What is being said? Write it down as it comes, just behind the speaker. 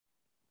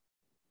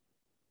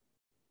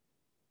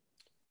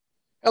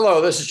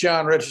Hello, this is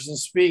John Richardson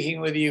speaking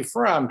with you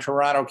from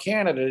Toronto,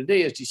 Canada.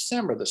 Today is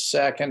December the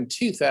 2nd,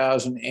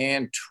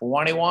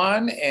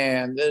 2021,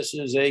 and this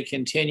is a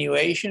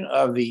continuation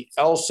of the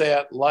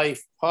LSAT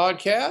Life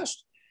podcast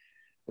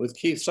with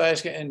Keith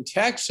Seiska in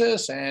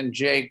Texas and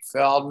Jake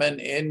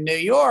Feldman in New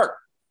York.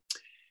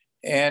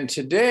 And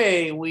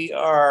today we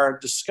are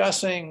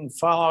discussing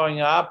following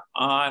up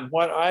on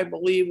what I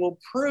believe will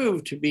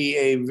prove to be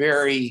a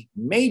very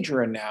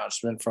major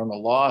announcement from the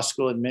Law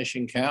School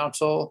Admission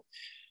Council,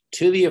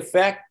 to the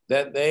effect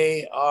that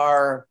they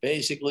are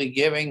basically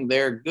giving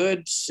their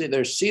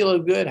seal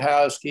of good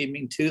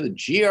housekeeping to the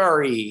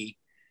GRE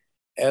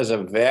as a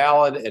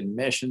valid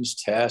admissions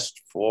test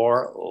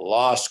for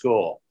law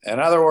school. In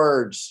other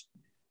words,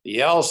 the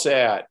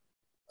LSAT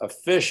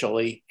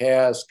officially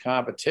has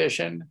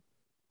competition.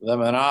 The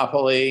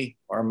monopoly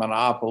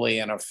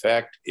in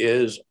effect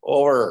is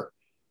over.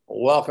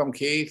 Welcome,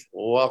 Keith.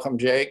 Welcome,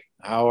 Jake.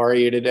 How are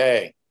you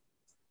today?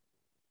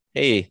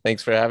 Hey,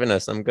 thanks for having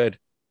us. I'm good.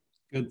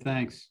 Good,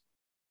 thanks.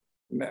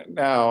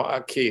 Now,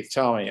 Keith,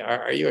 tell me,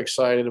 are you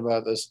excited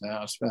about this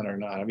announcement or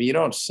not? I mean, you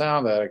don't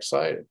sound that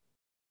excited.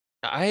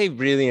 I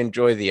really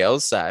enjoy the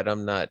LSAT.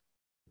 I'm not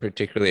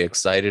particularly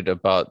excited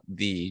about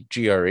the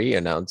GRE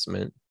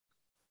announcement.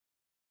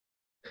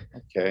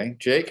 Okay.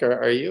 Jake,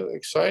 are you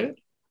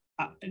excited?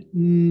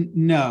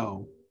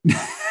 No.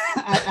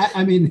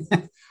 I mean,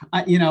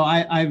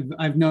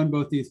 I've known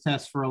both these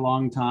tests for a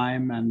long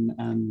time,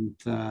 and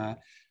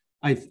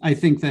I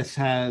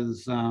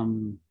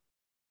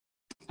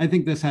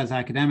think this has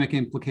academic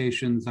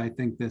implications. I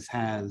think this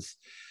has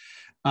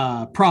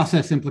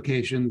process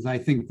implications. I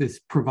think this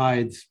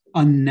provides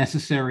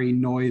unnecessary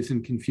noise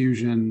and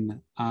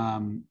confusion.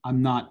 I'm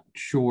not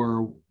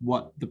sure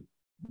what the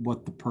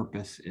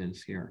purpose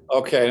is here.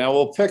 Okay, now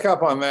we'll pick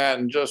up on that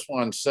in just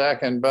one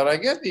second, but I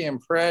get the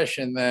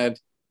impression that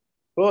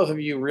both of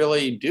you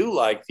really do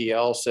like the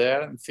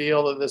LSAT and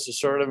feel that this is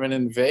sort of an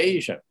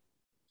invasion.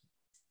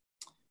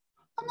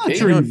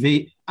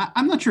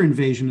 I'm not sure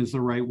invasion is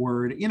the right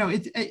word. You know,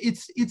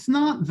 it's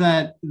not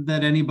that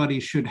anybody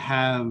should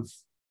have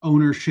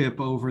ownership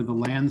over the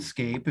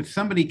landscape. If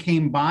somebody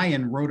came by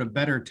and wrote a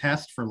better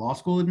test for law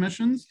school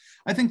admissions,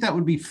 I think that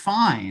would be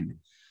fine.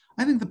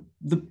 I think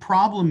the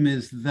problem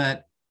is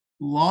that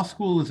law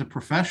school is a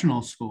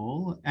professional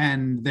school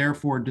and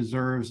therefore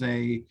deserves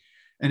an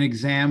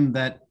exam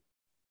that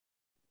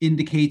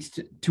indicates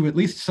to at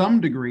least some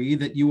degree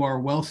that you are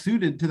well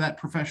suited to that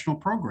professional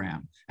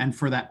program and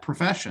for that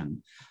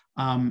profession.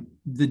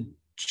 The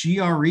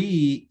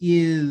GRE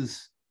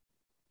is,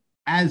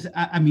 as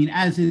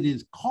it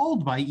is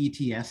called by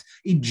ETS,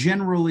 a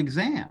general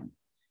exam.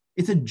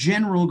 It's a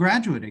general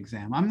graduate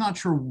exam. I'm not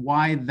sure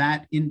why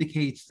that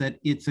indicates that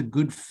it's a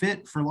good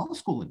fit for law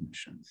school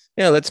admissions.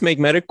 Yeah, let's make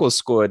medical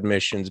school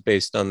admissions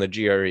based on the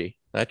GRE.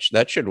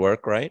 That should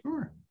work, right?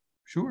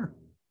 Sure.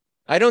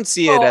 I don't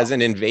see it as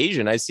an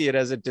invasion. I see it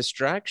as a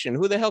distraction.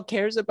 Who the hell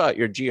cares about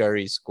your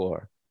GRE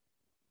score?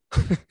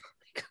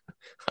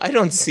 I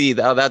don't see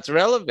how that's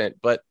relevant,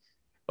 but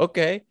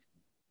okay.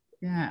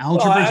 Yeah,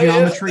 algebra,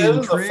 geometry,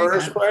 and trig. The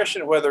first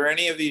question, whether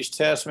any of these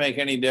tests make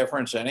any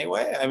difference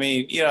anyway. I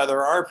mean,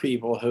 there are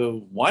people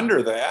who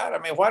wonder that. I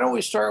mean, why don't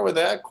we start with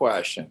that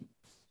question?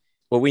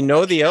 Well, we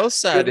know the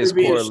LSAT is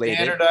correlated. A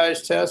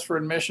standardized test for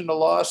admission to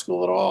law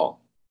school at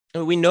all?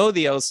 We know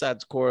the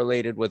LSAT's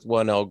correlated with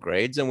 1L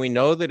grades, and we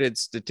know that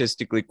it's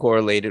statistically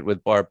correlated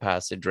with bar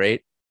passage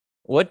rate.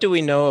 What do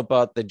we know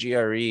about the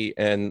GRE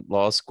and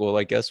law school?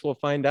 I guess we'll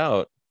find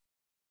out.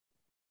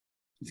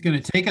 It's going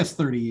to take us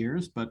 30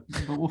 years, but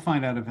we'll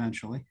find out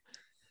eventually.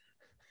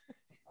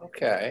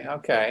 Okay.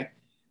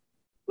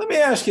 Let me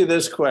ask you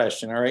this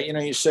question, all right?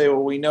 You say,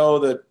 well, we know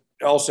that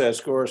LSAT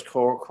scores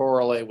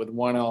correlate with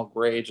 1L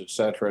grades, et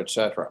cetera, et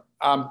cetera.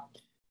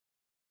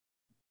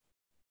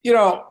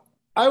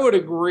 I would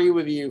agree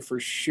with you for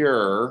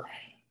sure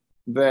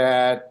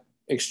that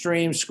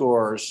extreme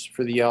scores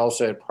for the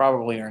LSAT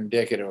probably are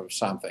indicative of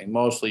something,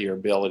 mostly your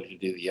ability to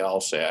do the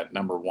LSAT,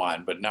 number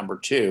one. But number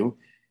two,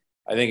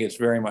 I think it's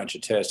very much a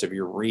test of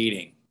your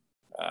reading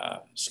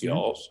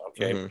skills,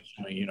 okay?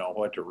 Mm-hmm. So you know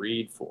what to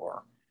read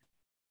for.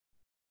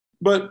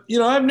 But,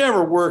 I've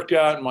never worked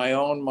out in my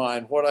own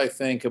mind what I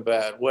think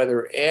about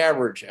whether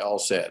average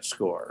LSAT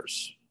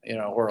scores,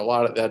 where a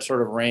lot of that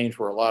sort of range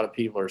where a lot of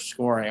people are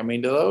scoring. I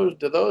mean, do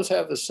those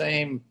have the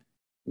same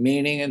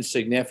meaning and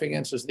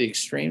significance as the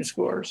extreme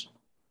scores?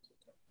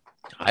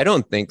 I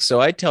don't think so.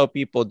 I tell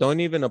people don't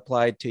even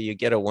apply till you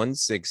get a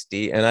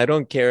 160. And I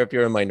don't care if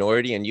you're a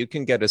minority and you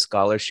can get a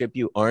scholarship,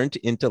 you aren't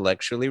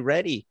intellectually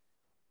ready.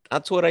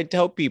 That's what I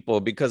tell people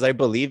because I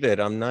believe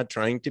it. I'm not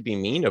trying to be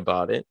mean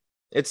about it.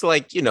 It's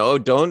like,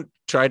 don't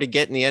try to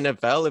get in the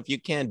NFL if you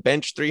can't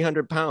bench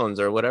 300 pounds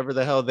or whatever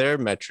the hell their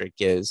metric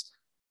is.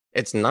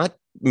 It's not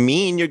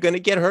mean. You're going to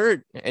get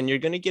hurt and you're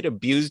going to get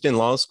abused in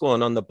law school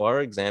and on the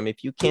bar exam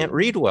if you can't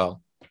read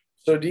well.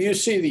 So do you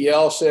see the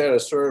LSAT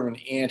as sort of an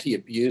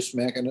anti-abuse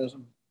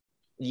mechanism?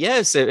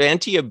 Yes,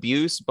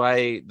 anti-abuse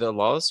by the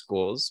law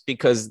schools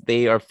because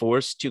they are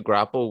forced to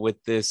grapple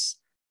with this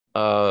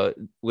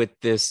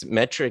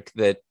metric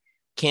that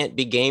can't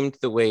be gamed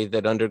the way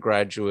that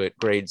undergraduate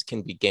grades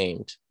can be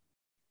gamed.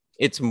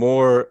 It's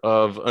more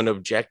of an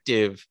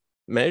objective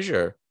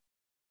measure.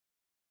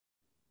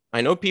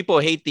 I know people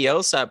hate the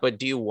LSAT, but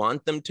do you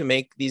want them to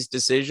make these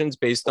decisions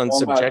based on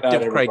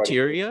subjective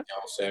criteria?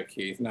 LSAT,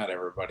 Keith, not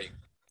everybody.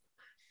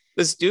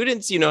 The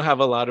students,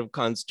 have a lot of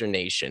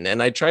consternation,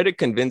 and I try to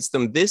convince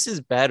them this is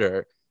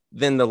better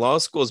than the law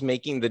schools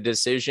making the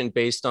decision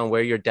based on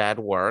where your dad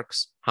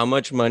works, how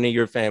much money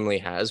your family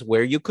has,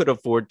 where you could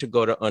afford to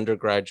go to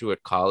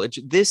undergraduate college.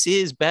 This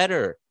is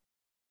better.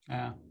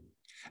 Yeah.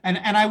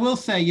 And I will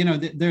say,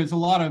 there's a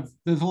lot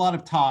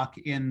of talk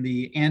in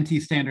the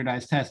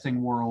anti-standardized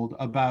testing world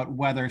about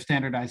whether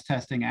standardized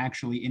testing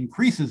actually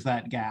increases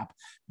that gap,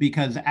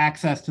 because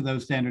access to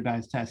those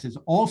standardized tests is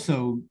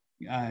also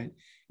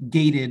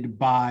gated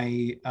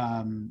by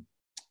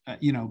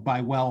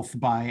by wealth,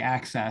 by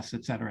access,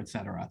 et cetera, et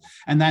cetera.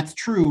 And that's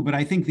true, but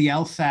I think the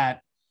LSAT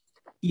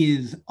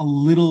is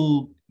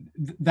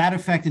that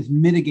effect is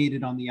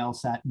mitigated on the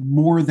LSAT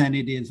more than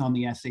it is on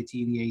the SAT,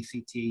 the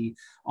ACT,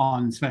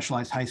 on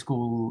specialized high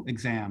school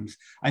exams.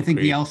 I think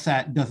the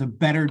LSAT does a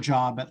better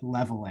job at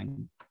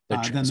leveling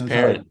than those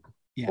other.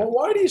 Yeah. Well,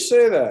 why do you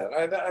say that?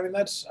 I mean,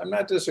 I'm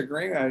not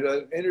disagreeing.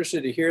 I'm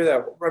interested to hear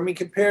that. I mean,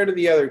 compared to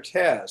the other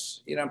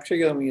tests,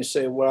 particularly when you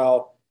say,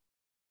 well,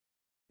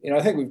 I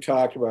think we've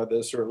talked about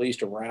this, or at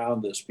least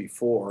around this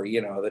before,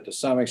 that to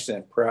some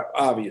extent,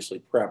 obviously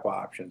prep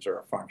options are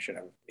a function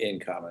of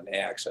income and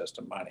access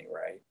to money,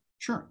 right?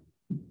 Sure.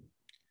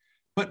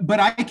 But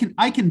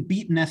I can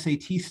beat an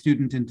SAT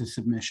student into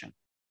submission.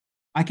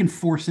 I can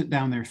force it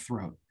down their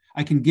throat.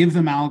 I can give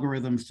them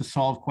algorithms to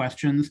solve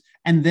questions,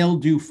 and they'll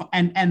do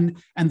and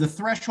the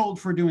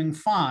threshold for doing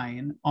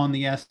fine on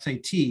the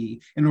SAT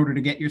in order to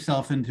get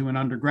yourself into an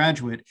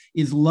undergraduate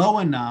is low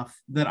enough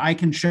that I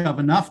can shove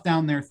enough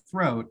down their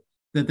throat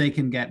that they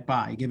can get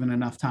by, given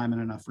enough time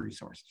and enough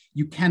resource.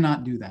 You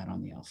cannot do that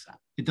on the LSAT.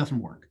 It doesn't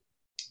work.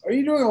 Are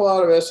you doing a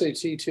lot of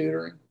SAT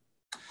tutoring?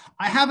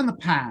 I have in the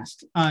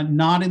past,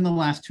 not in the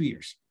last 2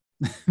 years.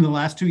 The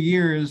last 2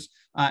 years,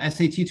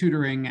 SAT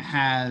tutoring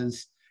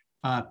has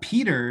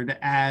petered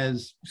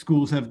as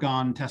schools have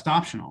gone test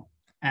optional,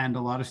 and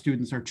a lot of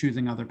students are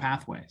choosing other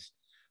pathways.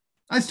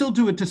 I still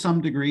do it to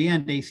some degree,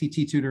 and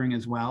ACT tutoring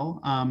as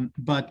well,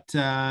 but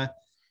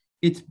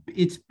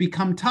it's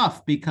become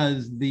tough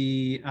because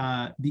the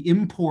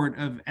import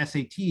of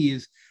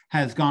SATs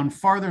has gone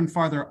farther and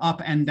farther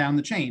up and down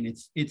the chain.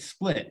 It's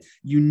split.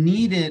 You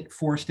need it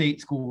for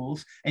state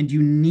schools, and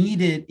you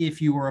need it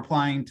if you are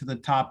applying to the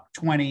top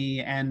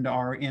 20 and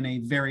are in a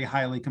very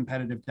highly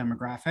competitive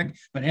demographic,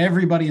 but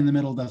everybody in the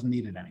middle doesn't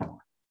need it anymore.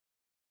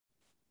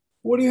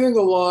 What do you think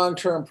the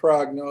long-term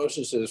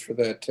prognosis is for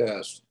that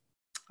test?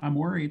 I'm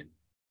worried.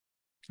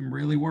 I'm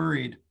really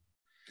worried.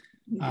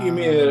 You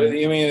mean that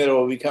it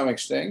will become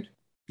extinct?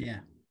 Yeah.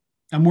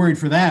 I'm worried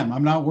for them.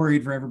 I'm not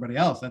worried for everybody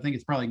else. I think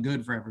it's probably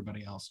good for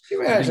everybody else. Can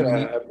you imagine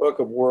a book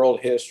of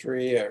world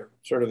history, or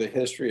sort of the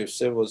history of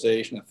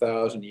civilization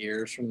 1,000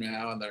 years from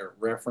now, and they're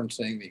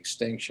referencing the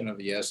extinction of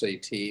the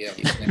SAT at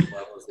the same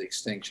level as the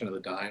extinction of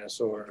the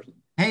dinosaurs?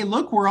 Hey,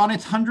 look, we're on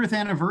its 100th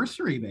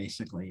anniversary,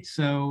 basically.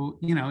 So,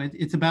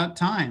 it's about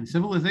time.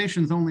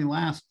 Civilizations only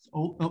last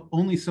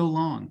only so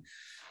long.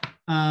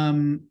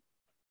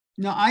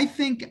 No, I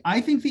think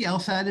the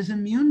LSAT is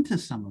immune to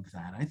some of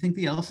that. I think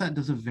the LSAT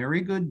does a very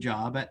good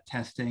job at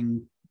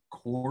testing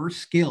core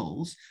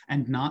skills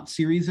and not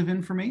series of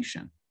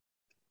information.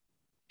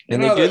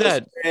 And they do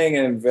that. Saying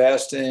and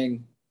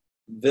investing,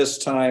 this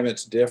time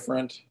it's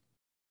different.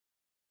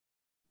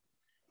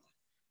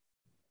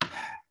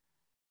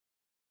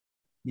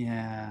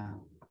 Yeah.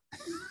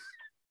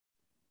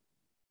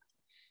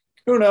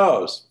 Who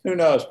knows?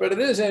 But it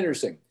is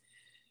interesting.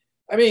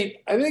 I mean,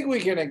 I think we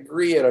can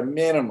agree at a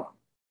minimum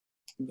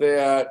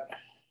that,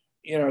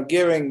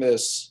 giving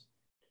this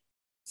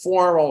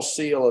formal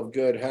seal of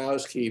good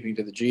housekeeping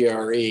to the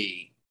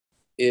GRE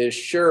is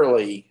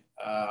surely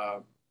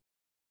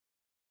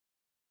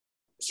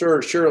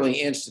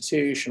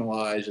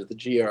institutionalized at the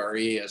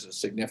GRE as a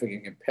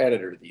significant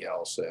competitor to the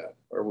LSAT,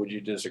 or would you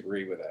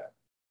disagree with that?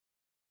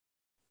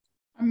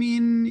 I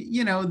mean,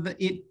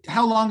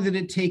 how long did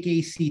it take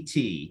ACT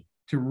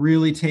to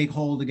really take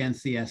hold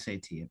against the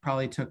SAT? It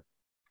probably took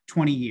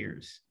 20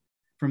 years.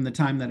 From the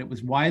time that it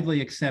was widely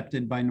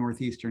accepted by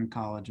Northeastern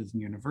colleges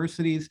and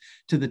universities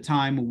to the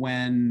time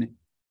when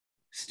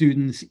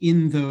students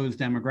in those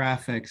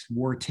demographics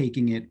were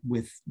taking it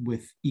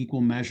with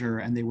equal measure,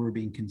 and they were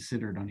being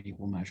considered on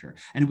equal measure.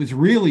 And it was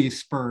really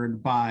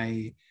spurred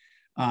by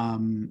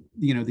the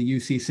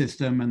UC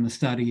system and the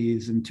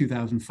studies in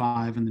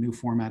 2005 and the new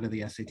format of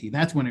the SAT.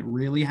 That's when it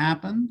really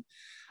happened.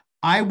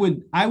 I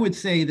would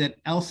say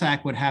that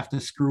LSAC would have to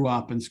screw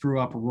up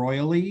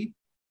royally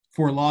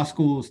for law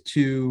schools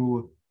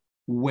to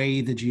weigh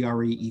the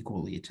GRE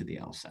equally to the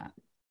LSAT.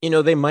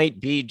 They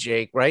might be,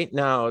 Jake. Right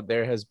now,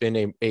 there has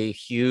been a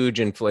huge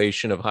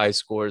inflation of high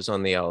scores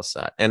on the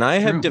LSAT. And I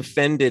have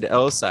defended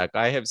LSAC.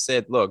 I have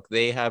said, look,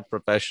 they have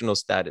professional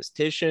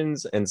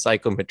statisticians and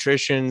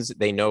psychometricians.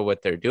 They know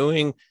what they're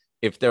doing.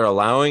 if they're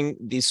allowing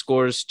these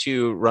scores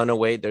to run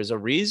away, there's a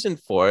reason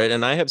for it.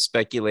 And I have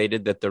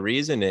speculated that the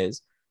reason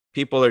is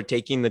people are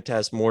taking the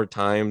test more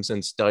times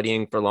and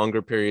studying for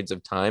longer periods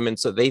of time. And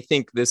so they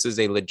think this is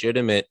a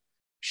legitimate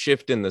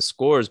shift in the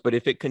scores. But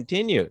if it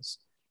continues,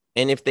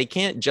 and if they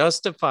can't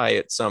justify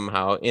it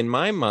somehow, in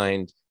my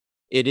mind,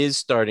 it is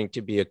starting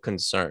to be a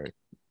concern.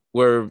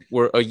 We're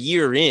a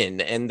year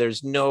in and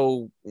there's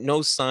no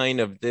sign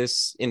of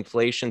this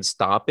inflation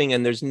stopping,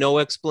 and there's no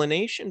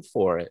explanation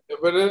for it.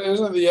 But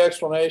isn't the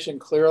explanation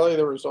clearly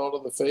the result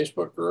of the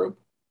Facebook group?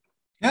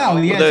 No,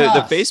 yeah,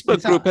 well, the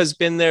Facebook group has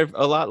been there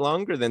a lot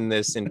longer than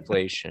this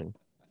inflation.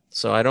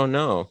 So I don't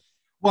know.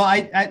 Well,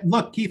 I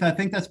look, Keith, I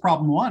think that's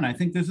problem one. I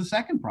think there's a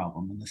second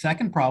problem. And the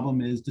second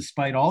problem is,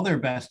 despite all their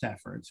best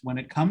efforts, when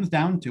it comes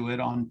down to it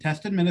on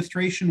test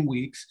administration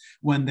weeks,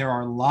 when there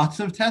are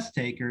lots of test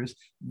takers,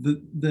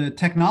 the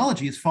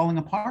technology is falling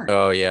apart.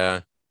 Oh,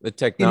 yeah. The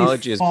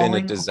technology has been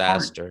a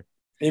disaster. Apart.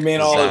 You mean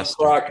all this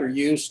Proctor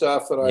U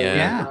stuff that I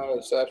read about,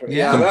 et cetera?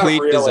 Yeah,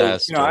 complete really,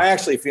 disaster. I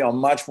actually feel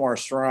much more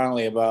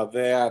strongly about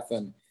that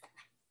than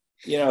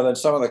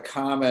some of the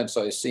comments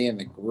I see in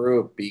the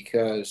group,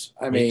 because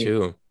Me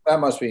too. That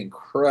must be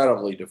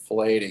incredibly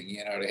deflating,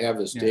 to have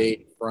this date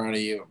in front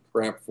of you and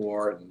prep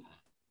for it. And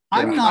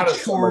I'm not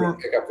sure.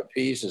 Pick up the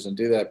pieces and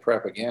do that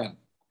prep again.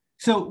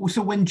 So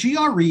when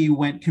GRE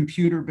went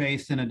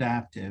computer-based and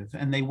adaptive,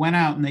 and they went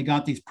out and they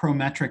got these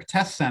Prometric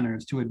test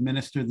centers to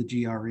administer the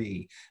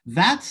GRE,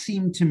 that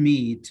seemed to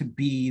me to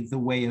be the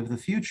way of the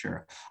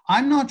future.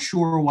 I'm not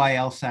sure why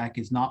LSAC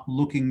is not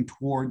looking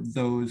toward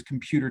those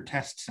computer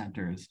test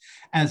centers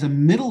as a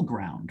middle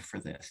ground for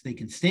this. They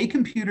can stay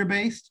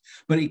computer-based,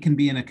 but it can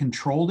be in a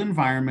controlled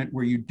environment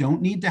where you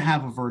don't need to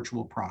have a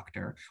virtual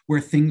proctor, where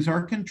things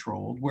are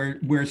controlled,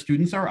 where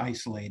students are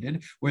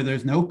isolated, where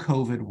there's no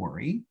COVID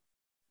worry.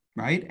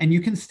 Right. And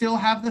you can still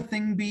have the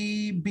thing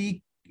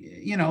be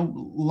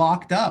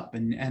locked up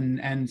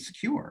and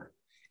secure,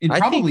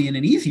 probably in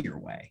an easier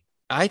way.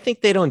 I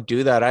think they don't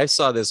do that. I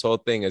saw this whole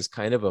thing as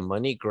kind of a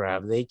money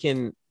grab. They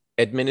can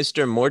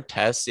administer more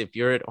tests if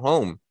you're at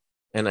home.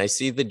 And I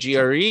see the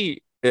GRE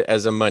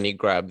as a money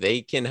grab.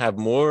 They can have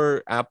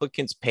more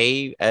applicants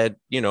pay at,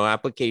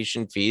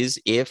 application fees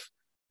if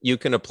you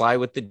can apply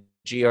with the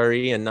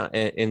GRE and not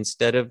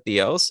instead of the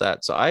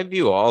LSAT. So I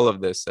view all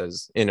of this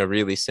as in a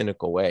really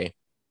cynical way.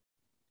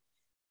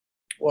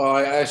 Well,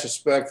 I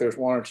suspect there's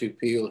one or two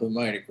people who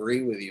might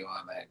agree with you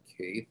on that,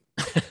 Keith.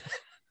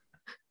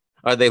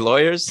 Are they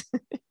lawyers?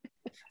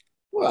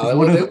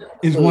 Well,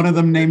 is one of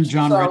them named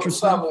John Richardson?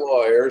 Some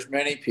lawyers,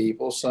 many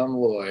people, some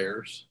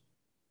lawyers.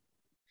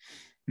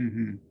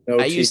 Mm-hmm. No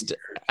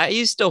I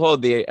used to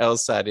hold the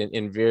LSAT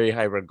in very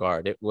high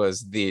regard. It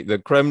was the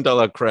creme de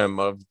la creme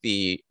of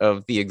the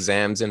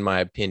exams, in my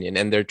opinion,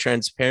 and their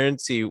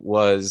transparency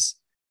was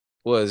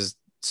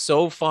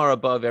so far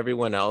above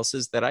everyone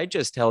else's that I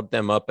just held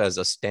them up as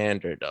a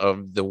standard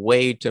of the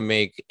way to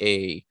make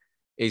a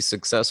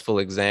successful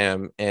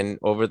exam. And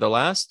over the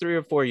last 3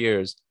 or 4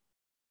 years,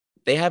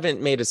 they haven't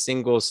made a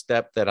single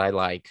step that I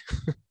like.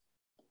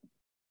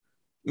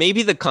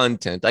 Maybe the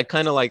content. I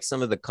kind of like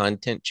some of the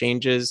content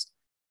changes,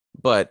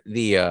 but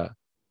the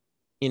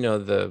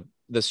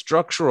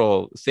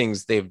structural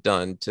things they've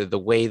done to the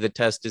way the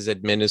test is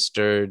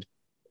administered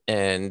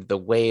and the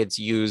way it's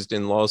used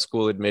in law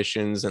school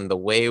admissions and the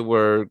way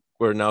we're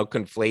now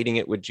conflating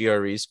it with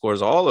GRE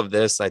scores, all of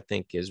this, I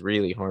think, is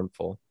really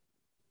harmful.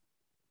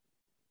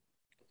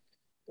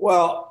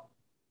 Well,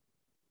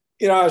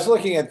 I was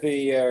looking at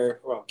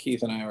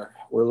Keith and I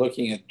were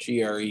looking at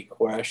GRE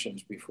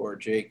questions before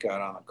Jake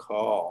got on the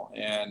call,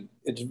 and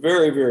it's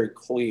very, very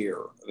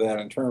clear that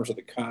in terms of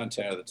the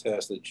content of the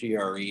test, the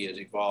GRE has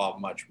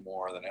evolved much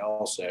more than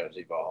LSAT has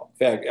evolved.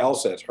 In fact,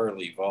 LSAT's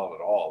hardly evolved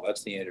at all.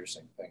 That's the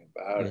interesting thing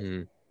about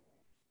it.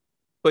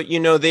 But,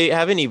 they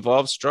haven't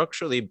evolved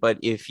structurally, but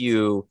if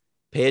you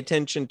pay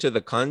attention to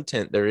the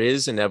content, there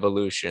is an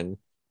evolution,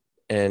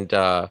 and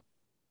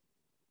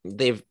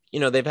they've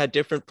had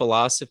different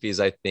philosophies,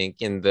 I think,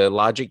 in the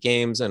logic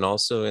games and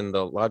also in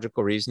the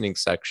logical reasoning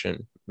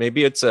section.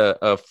 Maybe it's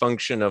a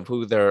function of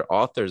who their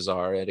authors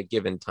are at a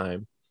given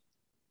time.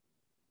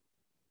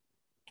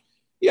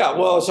 Yeah,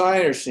 well, as I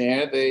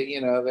understand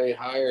it, they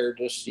hire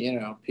just,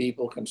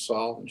 people,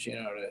 consultants,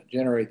 to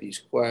generate these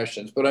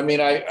questions. But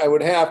I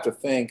would have to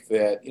think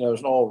that, there's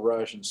an old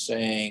Russian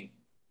saying,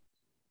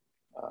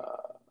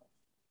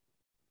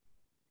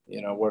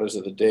 what is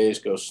it? The days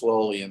go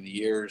slowly and the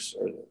years,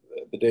 or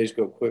the days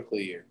go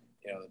quickly, or,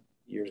 the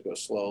years go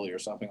slowly, or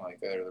something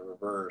like that, or the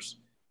reverse.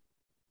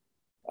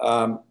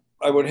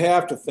 I would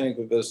have to think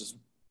that this is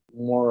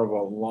more of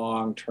a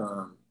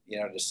long-term,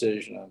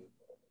 decision on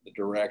the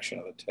direction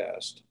of the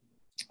test.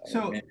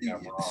 So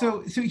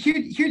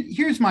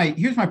here's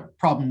my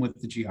problem with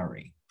the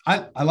GRE.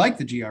 I like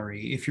the GRE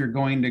if you're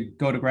going to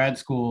go to grad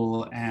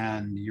school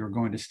and you're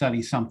going to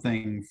study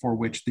something for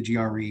which the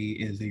GRE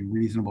is a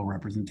reasonable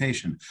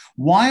representation.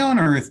 Why on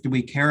earth do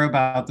we care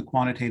about the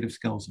quantitative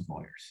skills of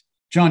lawyers?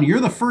 John, you're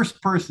the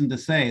first person to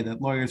say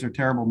that lawyers are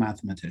terrible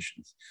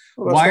mathematicians.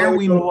 Well, Why are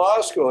we go to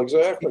law school?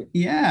 Exactly.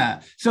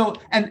 Yeah. So,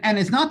 and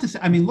it's not to say,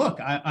 I mean, look,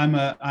 I'm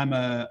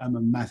a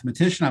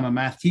mathematician. I'm a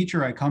math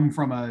teacher. I come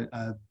from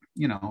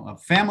a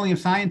family of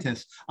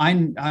scientists.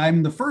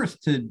 I'm the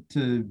first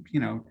to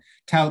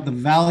tout the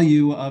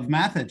value of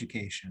math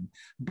education.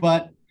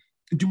 But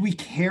do we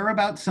care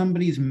about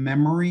somebody's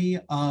memory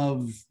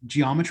of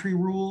geometry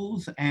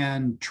rules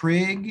and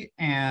trig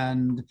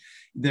and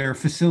their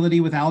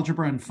facility with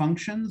algebra and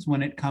functions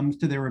when it comes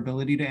to their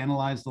ability to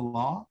analyze the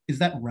law? Is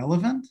that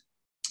relevant?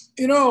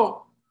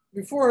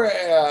 Before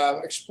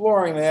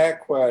exploring that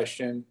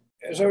question,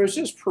 as I was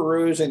just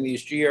perusing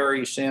these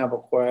GRE sample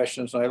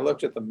questions, and I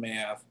looked at the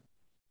math,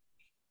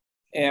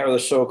 or the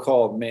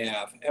so-called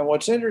math. And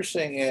what's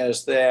interesting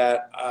is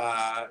that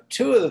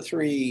two of the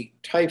three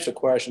types of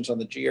questions on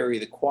the GRE,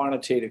 the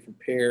quantitative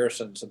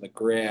comparisons and the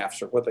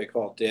graphs, or what they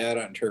call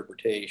data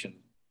interpretation,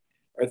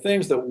 are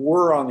things that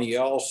were on the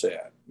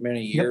LSAT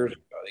many years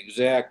ago, the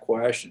exact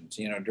questions,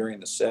 during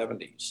the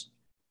 70s.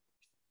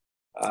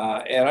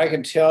 And I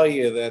can tell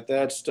you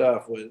that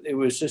stuff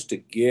was just a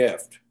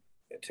gift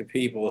to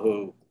people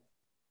who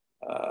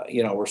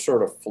were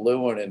sort of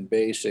fluent in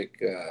basic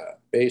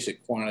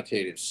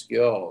quantitative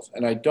skills.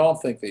 And I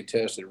don't think they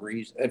tested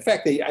reason. In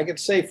fact, I can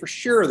say for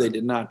sure they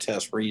did not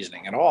test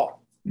reasoning at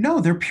all. No,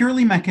 they're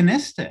purely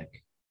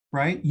mechanistic,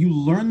 right? You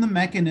learn the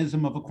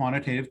mechanism of a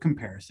quantitative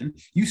comparison.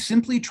 You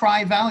simply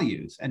try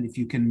values. And if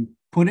you can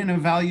put in a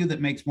value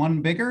that makes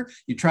one bigger,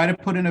 you try to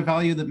put in a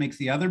value that makes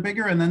the other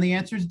bigger, and then the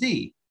answer is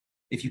D.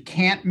 If you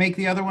can't make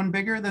the other one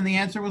bigger, then the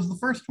answer was the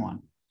first one.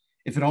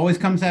 If it always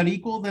comes out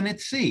equal, then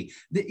it's C.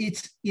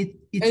 It's and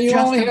you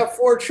only have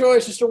four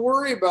choices to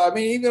worry about. I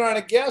mean, even on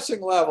a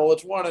guessing level,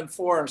 it's 1 and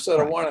 4 instead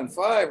of 1 and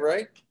 5,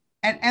 right?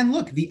 And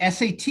look, the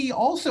SAT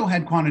also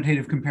had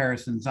quantitative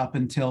comparisons up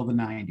until the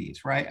 90s,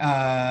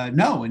 right?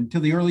 No,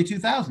 until the early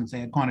 2000s, they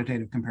had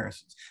quantitative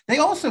comparisons. They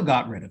also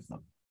got rid of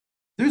them.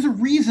 There's a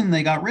reason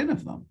they got rid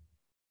of them.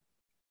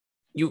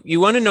 You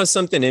want to know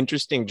something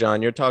interesting,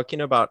 John? You're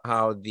talking about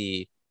how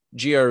the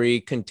GRE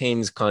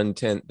contains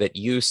content that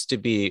used to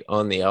be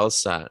on the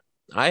LSAT.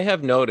 I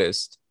have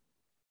noticed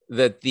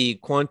that the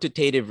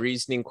quantitative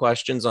reasoning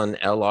questions on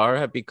LR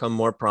have become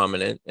more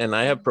prominent. And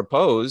I have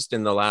proposed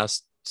in the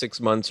last 6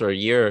 months or a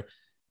year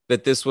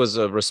that this was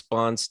a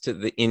response to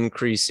the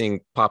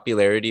increasing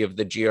popularity of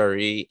the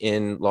GRE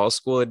in law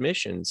school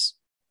admissions.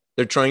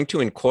 They're trying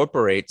to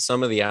incorporate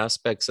some of the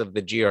aspects of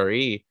the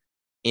GRE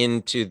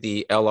into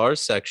the LR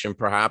section,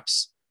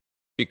 perhaps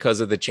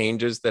because of the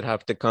changes that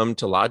have to come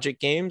to logic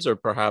games, or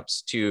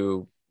perhaps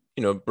to,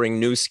 bring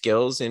new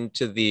skills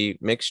into the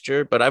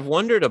mixture. But I've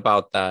wondered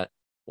about that.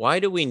 Why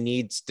do we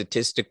need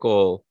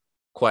statistical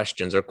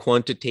questions or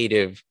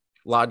quantitative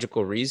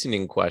logical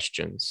reasoning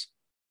questions?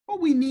 Well,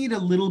 we need a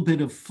little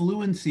bit of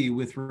fluency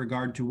with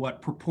regard to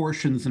what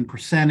proportions and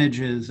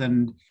percentages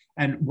and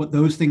what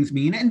those things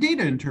mean, and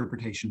data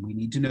interpretation. We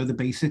need to know the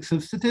basics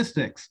of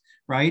statistics,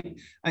 right?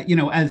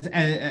 As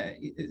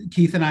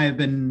Keith and I have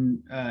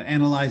been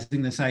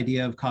analyzing this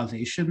idea of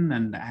causation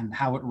and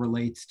how it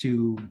relates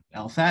to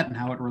LSAT and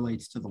how it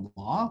relates to the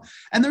law.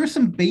 And there are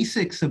some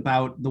basics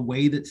about the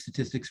way that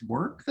statistics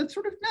work that's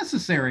sort of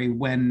necessary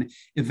when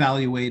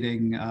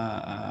evaluating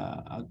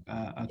a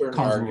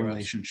causal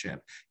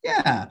relationship.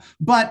 Yeah,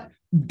 but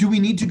do we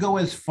need to go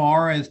as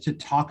far as to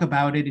talk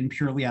about it in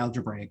purely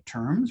algebraic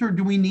terms, or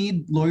do we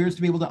need lawyers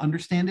to be able to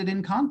understand it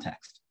in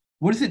context?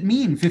 What does it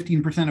mean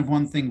 15% of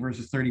one thing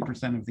versus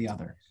 30% of the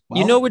other?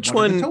 Well, which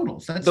one?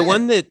 The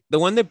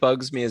one that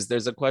bugs me is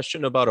there's a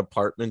question about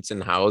apartments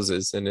and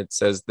houses, and it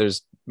says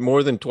there's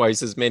more than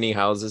twice as many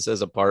houses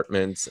as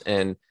apartments,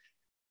 and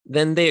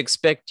then they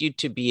expect you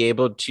to be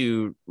able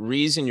to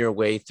reason your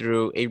way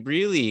through a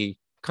really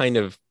kind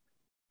of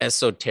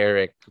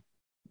esoteric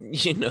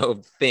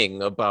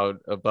thing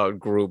about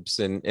groups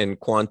and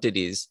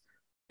quantities.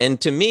 And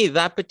to me,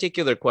 that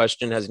particular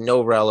question has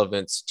no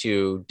relevance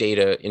to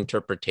data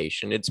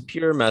interpretation. It's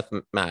pure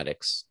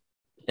mathematics.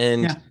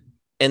 And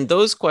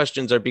those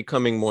questions are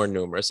becoming more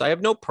numerous. I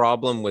have no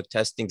problem with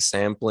testing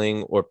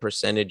sampling or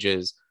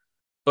percentages,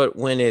 but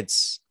when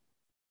it's,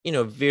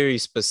 very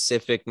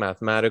specific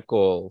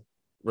mathematical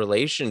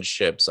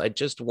relationships, I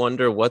just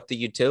wonder what the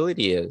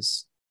utility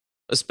is,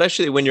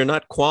 especially when you're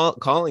not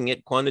calling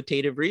it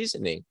quantitative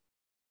reasoning.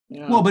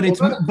 Yeah. Well, I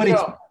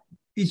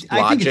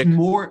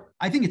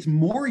think it's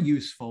more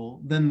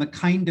useful than the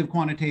kind of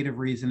quantitative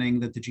reasoning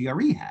that the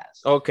GRE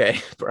has.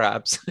 Okay,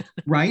 perhaps.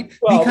 Right?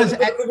 Well, because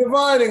the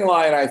dividing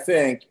line, I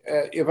think,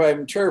 if I'm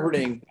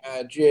interpreting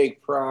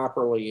Jake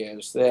properly,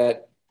 is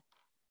that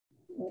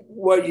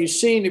what you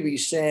seem to be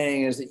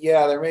saying is that,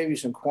 there may be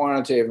some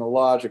quantitative and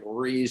logical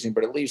reasoning,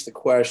 but at least the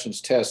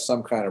questions test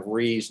some kind of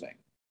reasoning.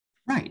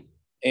 Right.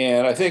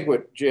 And I think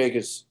what Jake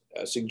is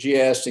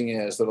suggesting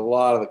is that a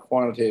lot of the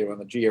quantitative on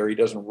the GRE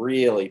doesn't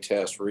really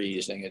test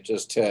reasoning. It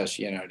just tests,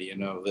 do you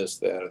know this,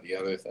 that, or the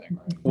other thing,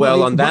 right?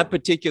 Well, on that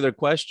particular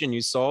question,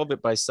 you solve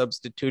it by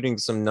substituting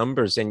some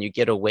numbers and you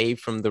get away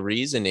from the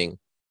reasoning.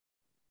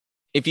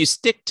 If you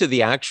stick to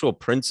the actual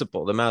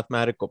principle, the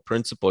mathematical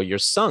principle, you're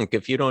sunk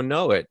if you don't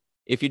know it.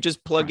 If you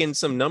just plug in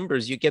some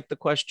numbers, you get the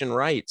question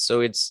right.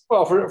 So it's,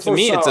 Well, to for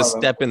me, it's some a of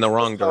them, step in the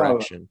wrong some of them.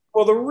 direction.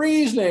 Well, the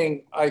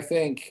reasoning, I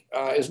think,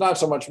 is not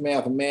so much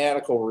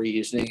mathematical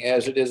reasoning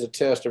as it is a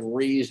test of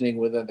reasoning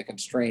within the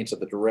constraints of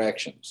the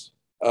directions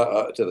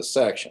to the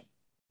section.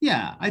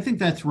 Yeah, I think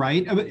that's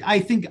right. I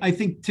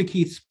think to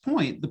Keith's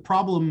point, the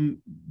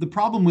problem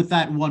with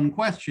that one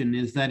question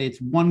is that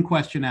it's one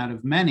question out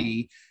of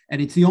many,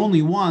 and it's the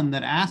only one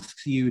that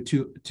asks you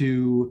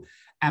to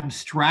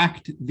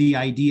abstract the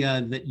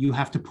idea that you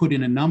have to put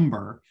in a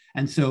number.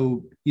 And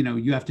so,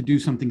 you have to do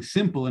something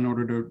simple in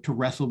order to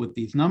wrestle with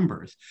these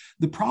numbers.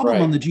 The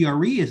problem on the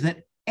GRE is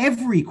that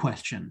every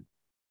question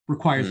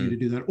requires you to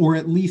do that, or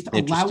at least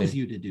allows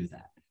you to do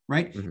that.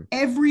 Right? Mm-hmm.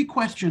 Every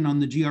question on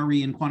the GRE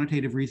in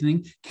quantitative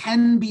reasoning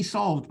can be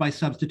solved by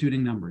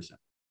substituting numbers in.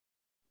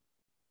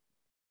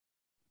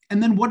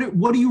 And then what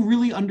do you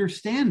really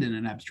understand in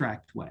an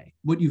abstract way?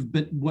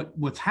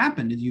 What's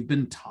happened is you've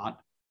been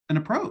taught an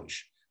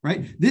approach,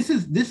 right? This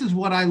is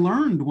what I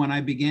learned when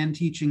I began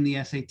teaching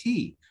the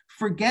SAT.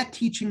 Forget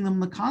teaching them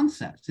the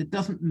concepts. It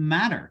doesn't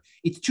matter.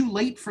 It's too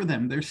late for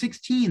them. They're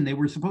 16. They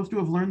were supposed to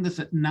have learned this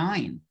at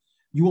 9.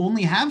 You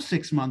only have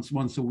 6 months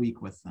once a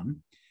week with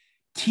them.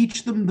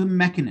 Teach them the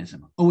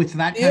mechanism. Oh, it's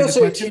that kind of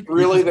question.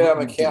 Really that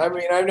mechanical?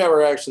 I mean, I've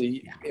never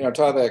actually,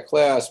 taught that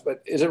class,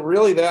 but is it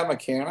really that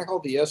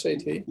mechanical, the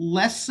SAT?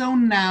 Less so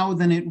now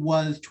than it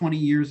was 20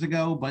 years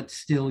ago, but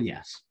still,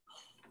 yes.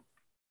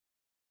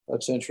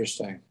 That's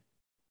interesting.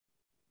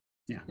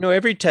 Yeah. No,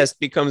 every test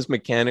becomes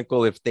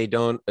mechanical if they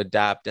don't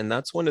adapt. And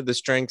that's one of the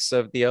strengths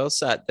of the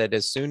LSAT, that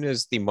as soon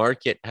as the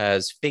market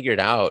has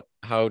figured out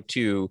how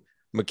to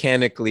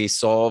mechanically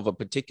solve a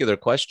particular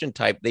question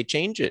type, they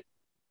change it.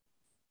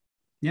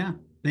 Yeah,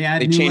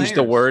 they change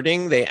the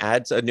wording. They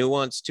add a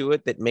nuance to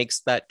it that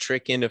makes that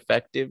trick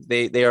ineffective.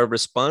 They are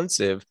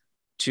responsive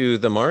to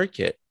the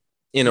market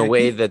in a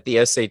way that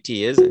the SAT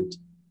isn't.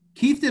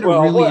 Keith did a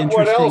really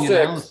interesting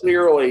analysis.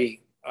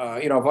 Clearly,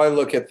 if I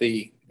look at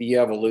the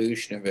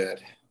evolution of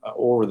it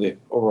over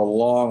a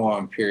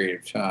long period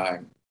of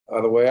time,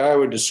 the way I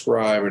would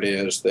describe it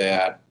is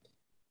that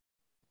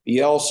the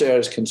LSAT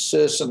has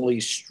consistently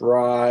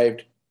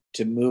strived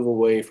to move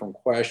away from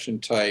question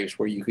types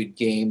where you could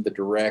game the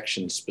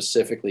direction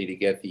specifically to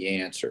get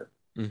the answer.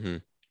 Mm-hmm.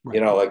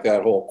 Right. Like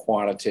that whole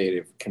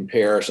quantitative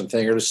comparison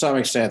thing, or to some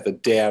extent the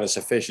data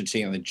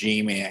sufficiency and the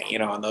GMAT,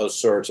 and those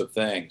sorts of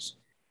things.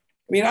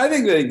 I mean, I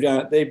think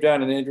they've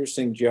done an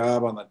interesting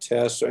job on the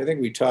test. So I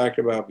think we talked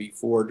about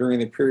before, during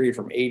the period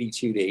from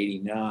 82 to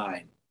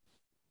 89,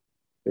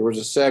 there was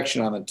a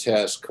section on the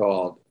test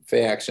called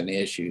Facts and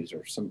Issues,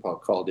 or somehow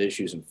called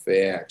Issues and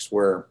Facts,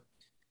 where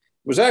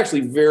it was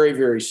actually very,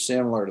 very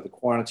similar to the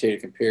quantitative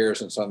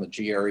comparisons on the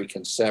GRE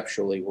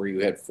conceptually, where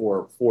you had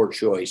four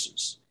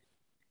choices.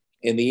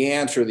 And the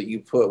answer that you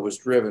put was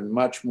driven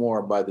much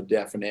more by the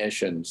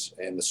definitions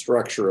and the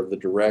structure of the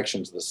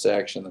directions of the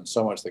section than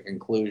so much the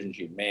conclusions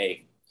you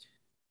make.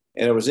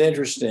 And it was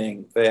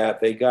interesting that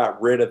they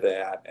got rid of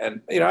that.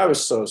 And, I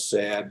was so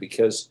sad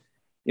because,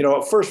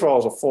 first of all,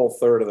 it was a full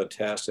third of the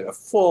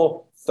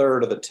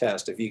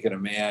test, if you can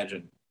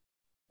imagine.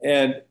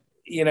 And,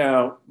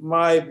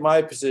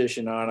 my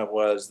position on it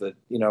was that,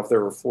 if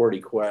there were 40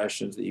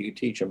 questions, that you could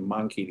teach a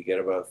monkey to get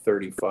about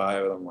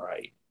 35 of them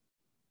right.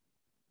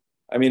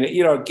 I mean,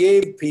 it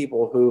gave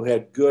people who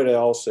had good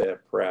LSAT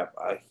prep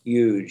a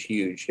huge,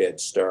 huge head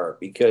start,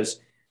 because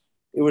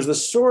it was the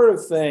sort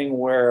of thing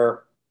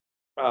where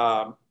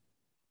I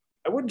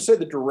wouldn't say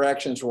the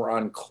directions were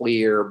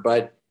unclear,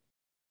 but,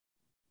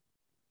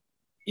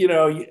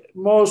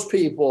 most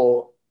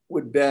people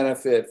would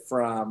benefit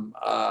from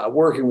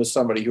working with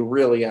somebody who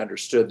really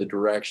understood the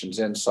directions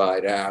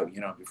inside out,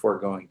 before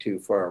going too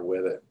far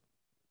with it.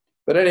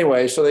 But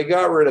anyway, so they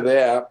got rid of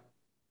that.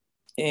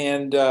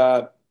 And,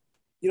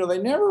 they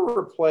never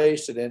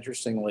replaced it,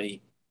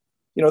 interestingly.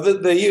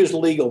 They used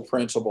legal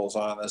principles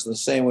on this in the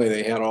same way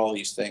they had all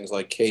these things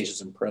like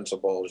cases and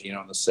principles, in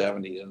the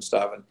 70s and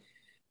stuff. And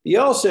the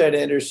LSAT,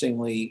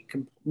 interestingly,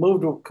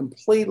 moved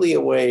completely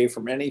away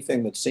from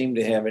anything that seemed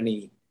to have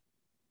any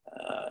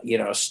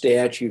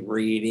statute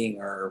reading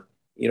or,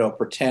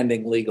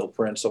 pretending legal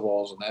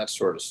principles and that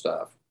sort of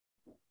stuff.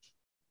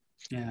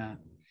 Yeah.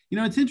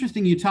 It's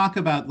interesting. You talk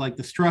about like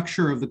the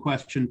structure of the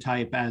question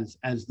type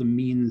as the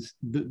means,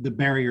 the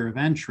barrier of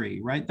entry,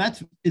 right?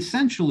 That's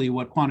essentially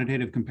what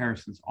quantitative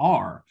comparisons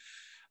are,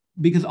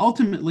 because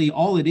ultimately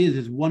all it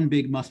is one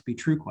big must be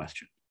true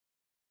question.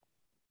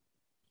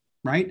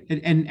 Right.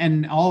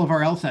 And all of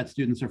our LSAT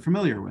students are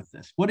familiar with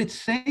this. What it's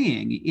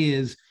saying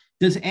is,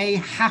 does A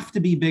have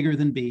to be bigger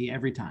than B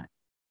every time?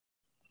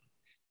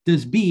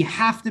 Does B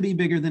have to be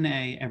bigger than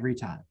A every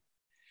time?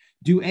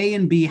 Do A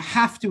and B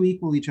have to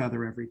equal each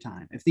other every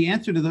time? If the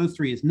answer to those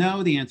three is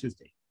no, the answer is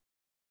D.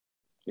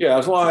 Yeah,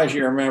 as long as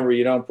you remember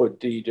you don't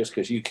put D just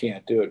because you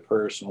can't do it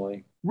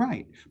personally.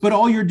 Right. But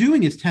all you're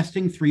doing is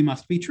testing 3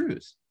 must be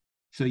truths.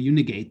 So you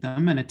negate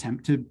them and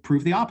attempt to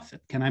prove the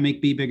opposite. Can I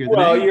make B bigger than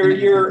Well, A?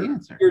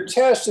 you're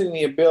testing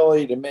the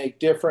ability to make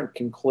different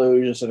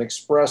conclusions and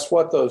express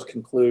what those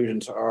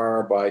conclusions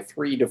are by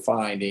three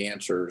defined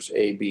answers,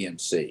 A, B,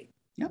 and C.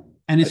 Yep.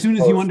 And as soon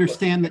as you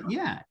understand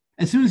that,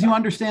 as soon as you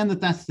understand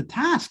that that's the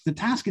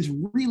task is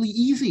really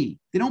easy.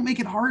 They don't make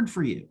it hard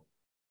for you.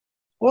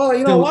 Well,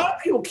 a lot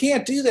of people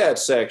can't do that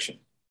section.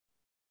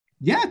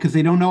 Yeah, because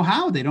they don't know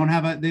how. They don't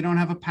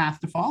have a path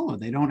to follow.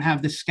 They don't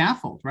have this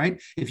scaffold,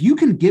 right? If you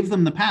can give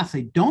them the path,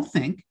 they don't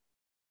think,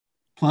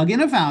 plug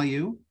in a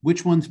value,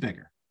 which one's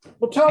bigger?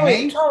 Well, tell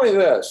me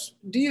this.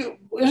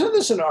 Isn't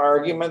this an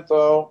argument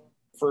though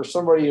for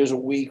somebody who's a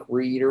weak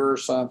reader or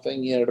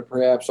something, to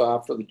perhaps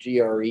opt for the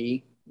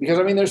GRE? Because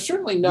there's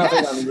certainly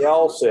nothing on the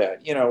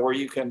LSAT, where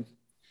you can,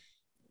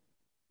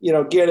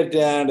 get it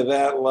down to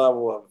that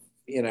level of,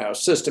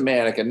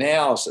 systematic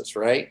analysis,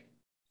 right?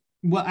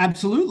 Well,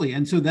 absolutely.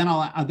 And so then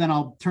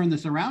I'll turn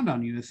this around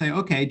on you and say,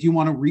 okay, do you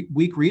want a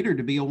weak reader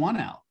to be a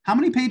 1L? How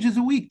many pages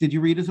a week did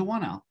you read as a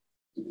 1L?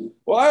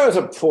 Well, I was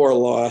a poor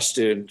law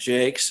student,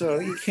 Jake, so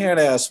you can't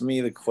ask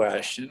me the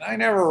question. I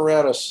never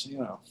read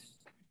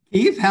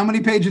Keith, how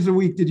many pages a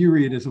week did you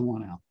read as a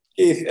 1L?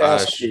 Keith,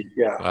 ask me,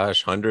 yeah.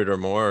 Gosh, 100 or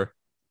more.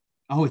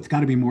 Oh, it's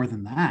got to be more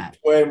than that.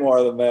 Way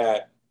more than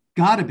that.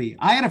 Got to be.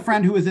 I had a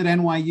friend who was at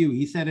NYU.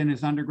 He said in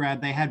his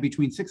undergrad, they had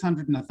between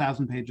 600 and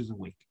 1,000 pages a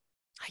week.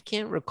 I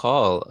can't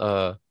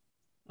recall.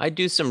 I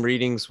do some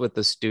readings with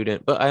a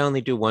student, but I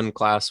only do one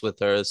class with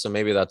her. So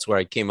maybe that's where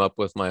I came up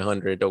with my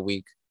 100 a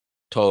week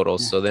total.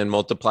 Yeah. So then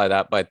multiply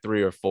that by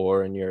 3 or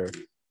 4 and you're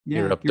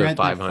up to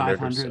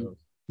 500 or so.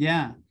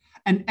 Yeah.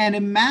 And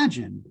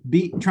imagine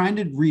trying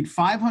to read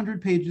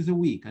 500 pages a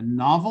week, a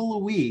novel a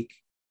week,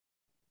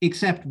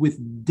 except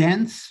with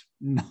dense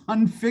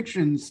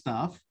nonfiction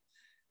stuff.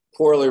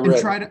 Poorly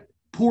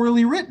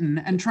written.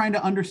 And trying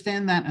to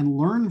understand that and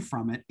learn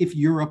from it if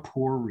you're a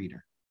poor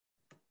reader.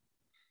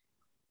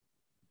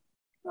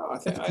 No, I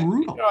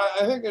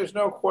think there's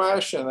no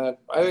question that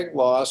I think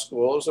law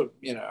school is a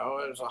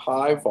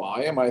high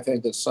volume. I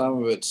think that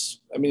some of it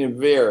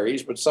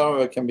varies, but some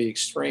of it can be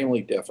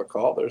extremely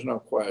difficult. There's no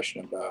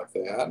question about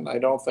that. And I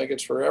don't think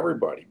it's for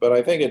everybody, but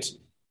I think it's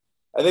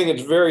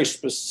very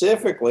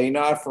specifically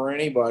not for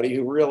anybody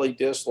who really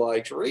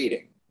dislikes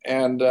reading.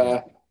 And,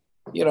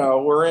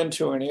 we're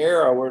into an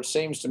era where it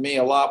seems to me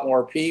a lot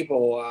more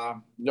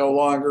people no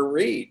longer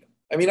read.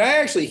 I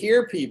actually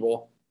hear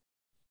people,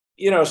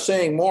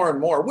 saying more and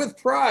more with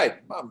pride,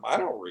 I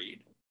don't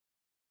read.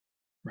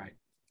 Right.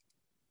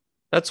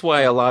 That's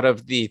why a lot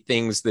of the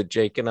things that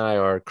Jake and I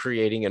are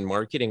creating and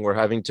marketing, we're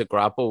having to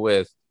grapple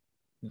with.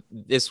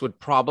 This would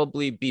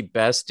probably be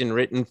best in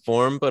written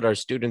form, but our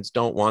students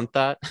don't want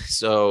that.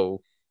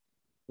 So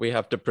we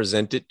have to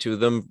present it to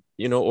them,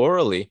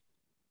 orally.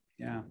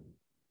 Yeah.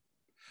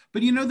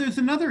 But, there's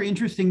another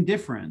interesting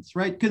difference,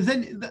 right? Because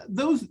then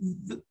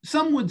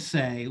some would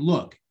say,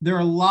 look, there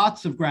are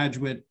lots of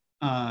graduate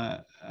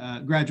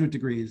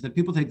degrees that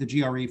people take the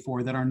GRE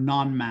for that are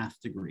non-math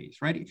degrees,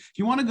 right? If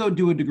you want to go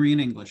do a degree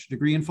in English,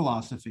 degree in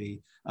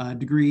philosophy, a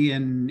degree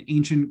in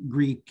ancient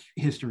Greek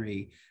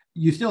history,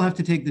 you still have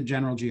to take the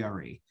general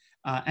GRE,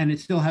 and it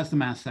still has the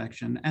math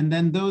section. And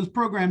then those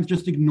programs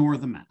just ignore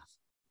the math.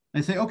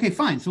 They say, okay,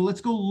 fine. So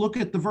let's go look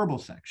at the verbal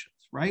sections,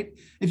 right?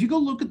 If you go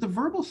look at the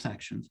verbal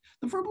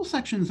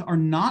sections are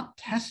not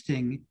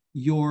testing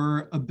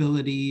your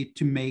ability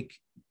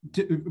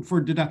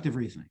for deductive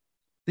reasoning.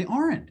 They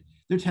aren't.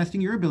 They're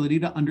testing your ability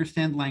to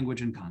understand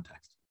language in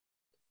context.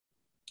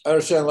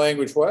 Understand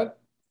language what?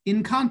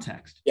 In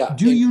context. Yeah.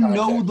 Do you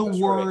know the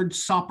word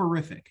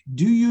soporific?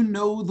 Do you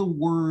know the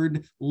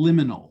word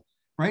liminal?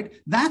 Right?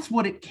 That's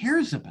what it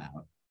cares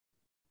about.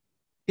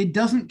 It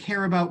doesn't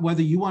care about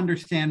whether you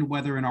understand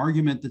whether an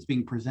argument that's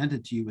being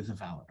presented to you is a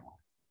valid one.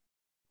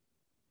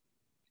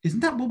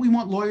 Isn't that what we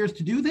want lawyers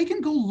to do? They can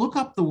go look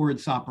up the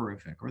word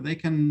soporific, or they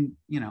can,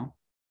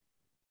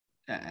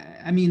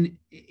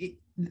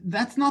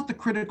 that's not the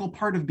critical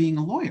part of being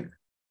a lawyer.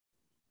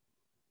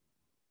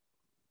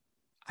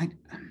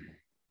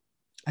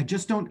 I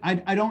just don't,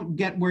 I don't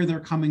get where they're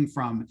coming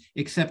from,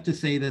 except to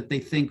say that they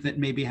think that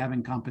maybe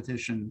having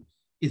competition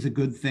is a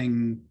good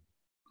thing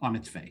on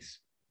its face.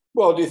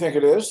 Well, do you think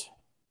it is?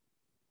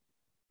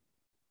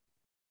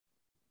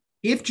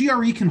 If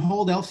GRE can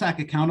hold LSAC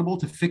accountable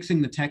to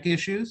fixing the tech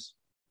issues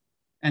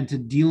and to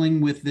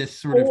dealing with this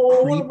sort of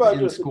creep what about in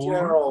just score, the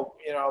general,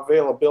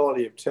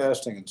 availability of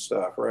testing and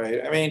stuff,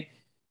 right?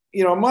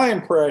 My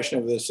impression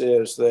of this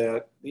is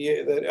that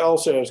that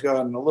LSAT has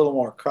gotten a little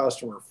more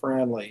customer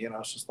friendly,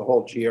 since the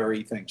whole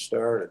GRE thing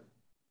started.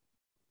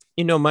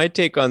 My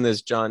take on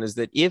this, John, is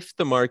that if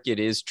the market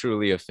is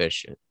truly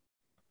efficient,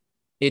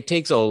 it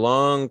takes a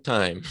long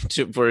time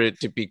for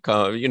it to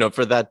become,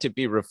 for that to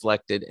be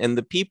reflected. And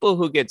the people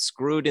who get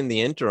screwed in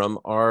the interim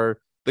are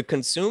the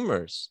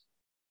consumers.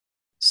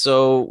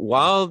 So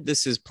while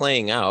this is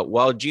playing out,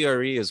 while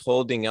GRE is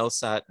holding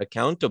LSAT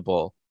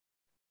accountable,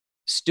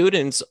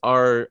 students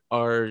are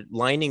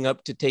lining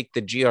up to take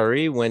the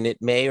GRE when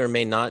it may or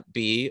may not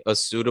be a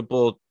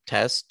suitable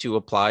test to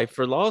apply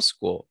for law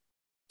school.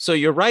 So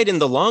you're right, in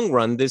the long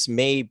run, this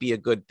may be a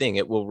good thing.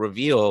 It will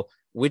reveal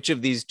which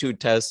of these two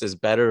tests is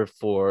better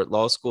for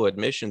law school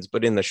admissions.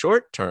 But in the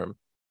short term,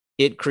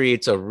 it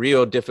creates a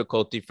real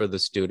difficulty for the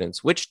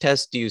students. Which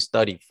test do you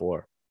study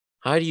for?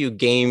 How do you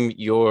game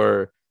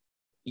your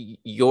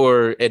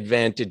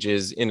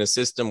advantages in a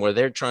system where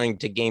they're trying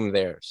to game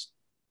theirs?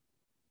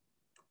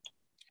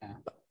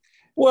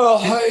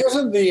 Well,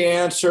 isn't the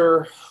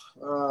answer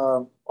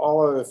all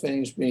other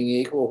things being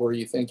equal where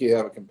you think you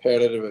have a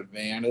competitive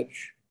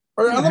advantage?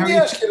 Or let me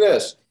ask you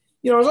this.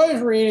 As I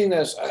was reading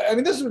this, I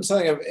mean, this has been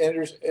something of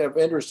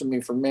interest to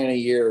me for many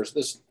years.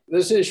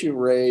 This issue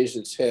raised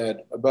its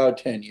head about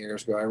 10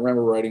 years ago. I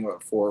remember writing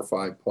about 4 or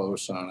 5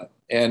 posts on it.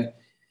 And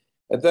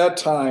at that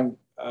time,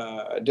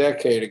 a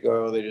decade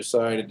ago, they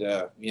decided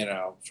to,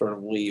 sort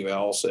of leave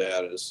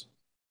LSAT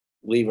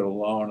leave it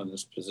alone in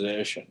this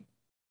position.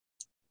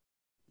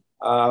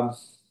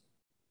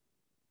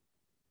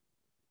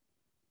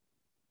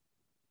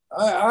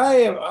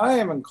 I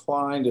am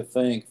inclined to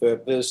think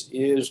that this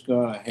is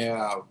going to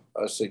have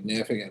a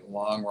significant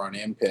long run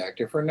impact,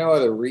 if for no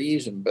other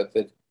reason, but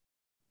that,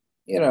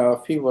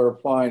 if people are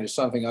applying to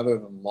something other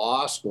than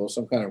law school,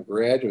 some kind of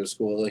graduate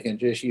school, they can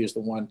just use the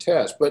one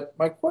test. But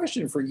my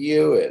question for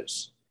you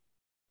is,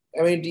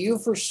 I mean, do you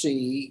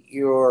foresee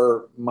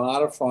your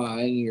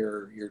modifying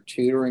your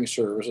tutoring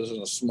services in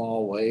a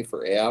small way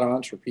for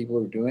add-ons for people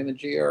who are doing the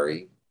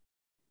GRE?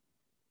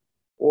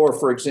 Or,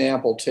 for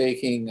example,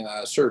 taking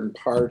certain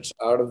parts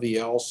out of the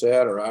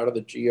LSAT or out of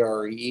the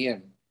GRE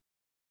and,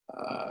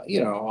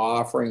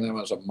 offering them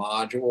as a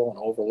module, an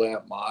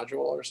overlap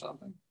module or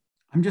something?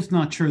 I'm just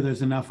not sure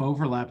there's enough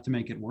overlap to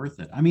make it worth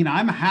it. I mean,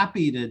 I'm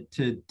happy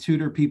to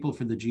tutor people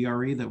for the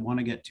GRE that want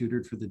to get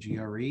tutored for the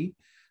GRE.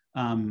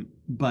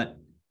 But,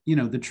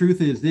 the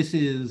truth is, this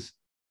is,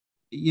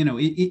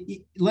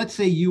 let's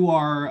say you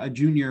are a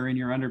junior in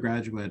your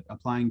undergraduate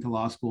applying to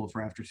law school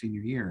for after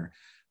senior year.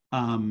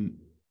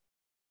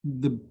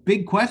 The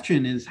big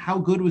question is, how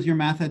good was your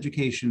math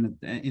education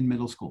in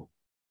middle school?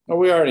 Well,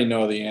 we already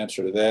know the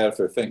answer to that if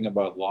they're thinking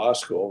about law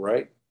school,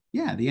 right?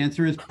 Yeah, the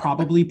answer is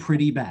probably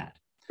pretty bad.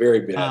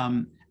 Very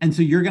bad. And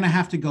so you're going to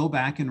have to go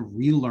back and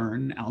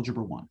relearn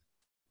Algebra 1.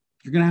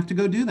 You're going to have to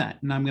go do that.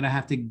 And I'm going to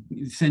have to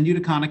send you to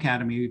Khan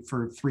Academy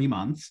for 3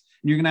 months.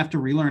 And you're going to have to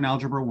relearn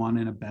Algebra 1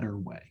 in a better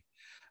way.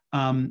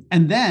 And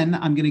then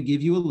I'm going to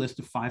give you a list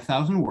of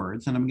 5,000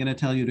 words, and I'm going to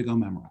tell you to go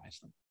memorize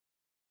them.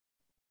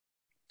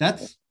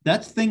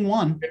 That's thing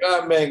one. You're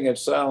not making it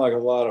sound like a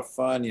lot of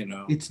fun,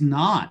 It's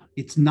not.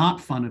 It's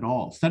not fun at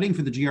all. Studying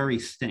for the GRE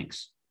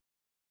stinks.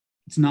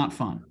 It's not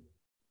fun.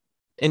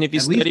 And if you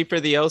study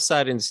for the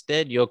LSAT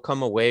instead, you'll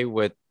come away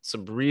with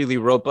some really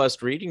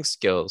robust reading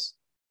skills.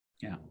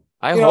 Yeah.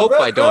 I hope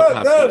I don't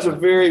have to. That is a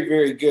very,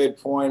 very good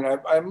point.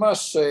 I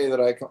must say that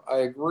I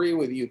agree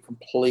with you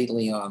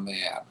completely on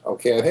that.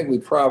 Okay, I think we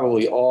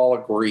probably all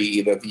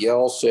agree that the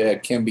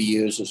LSAT can be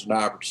used as an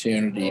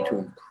opportunity to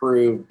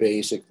improve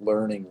basic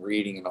learning,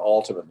 reading, and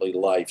ultimately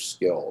life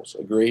skills.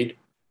 Agreed?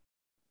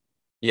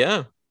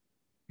 Yeah.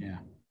 Yeah.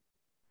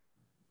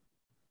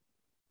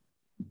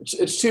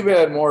 It's too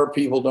bad more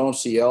people don't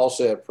see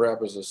LSAT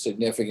prep as a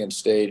significant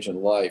stage in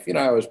life.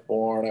 I was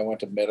born, I went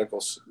to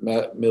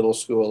middle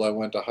school, I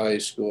went to high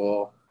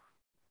school.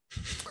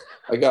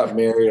 I got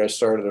married, I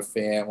started a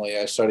family,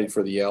 I studied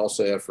for the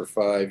LSAT for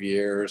 5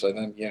 years. And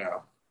then,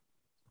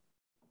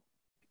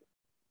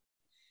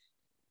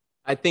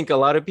 I think a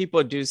lot of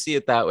people do see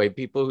it that way.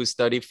 People who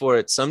study for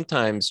it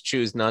sometimes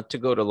choose not to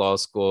go to law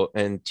school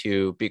and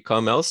to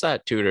become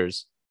LSAT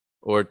tutors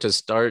or to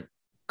start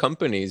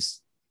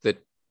companies that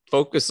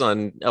focus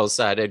on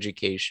LSAT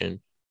education.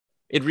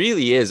 It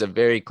really is a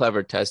very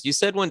clever test. You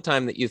said one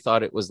time that you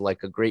thought it was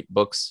like a great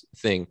books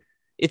thing.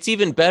 It's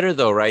even better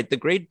though, right? The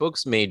great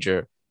books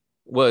major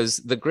was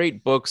the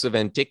great books of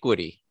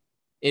antiquity.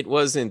 It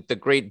wasn't the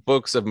great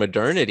books of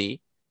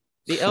modernity.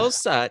 The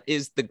LSAT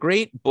is the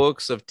great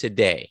books of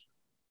today.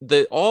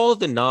 All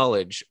the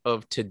knowledge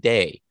of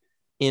today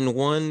in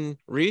one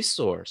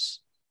resource.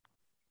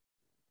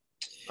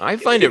 I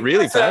find it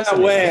really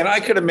fascinating. That way, and I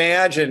could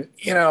imagine,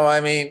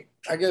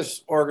 I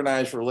guess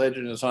organized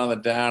religion is on the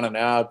down and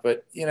out,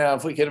 but,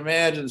 if we could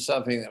imagine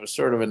something that was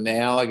sort of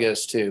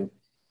analogous to,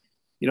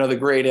 the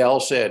great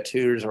LSAT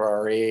tutors of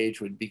our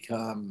age would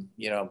become,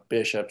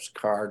 bishops,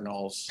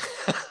 cardinals,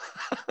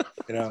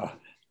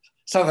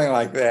 something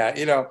like that,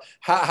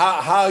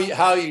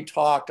 how you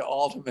talk to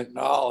ultimate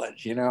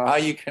knowledge, how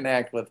you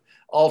connect with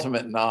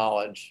ultimate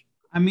knowledge.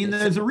 I mean,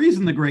 there's a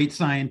reason the great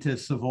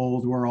scientists of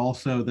old were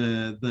also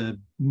the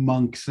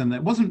monks, and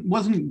that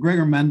wasn't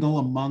Gregor Mendel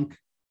a monk?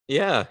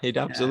 Yeah, he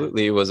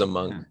absolutely was a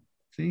monk. Yeah.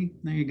 See,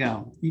 there you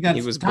go.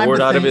 He was bored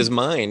out of his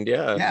mind.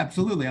 Yeah. Yeah,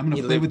 absolutely. I'm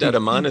going to play with at a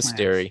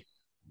monastery.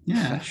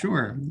 Yeah,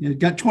 sure. You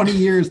got 20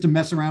 years to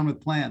mess around with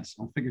plants.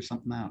 I'll figure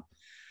something out.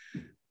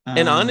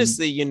 And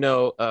honestly,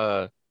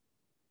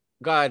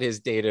 God, his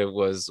data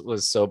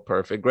was so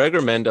perfect.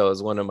 Gregor Mendel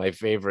is one of my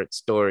favorite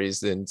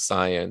stories in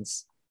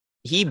science.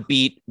 He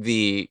beat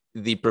the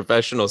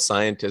professional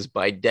scientists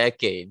by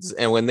decades.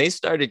 And when they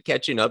started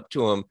catching up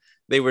to him,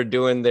 they were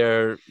doing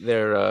their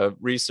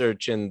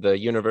research in the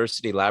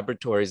university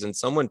laboratories, and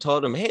someone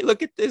told them, "Hey,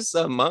 look at this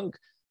monk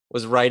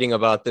was writing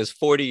about this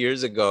 40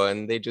 years ago,"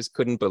 and they just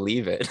couldn't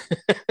believe it.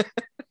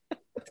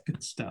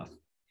 Good stuff.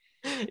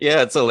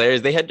 Yeah, it's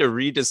hilarious. They had to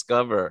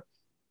rediscover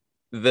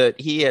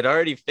that he had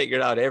already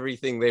figured out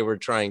everything they were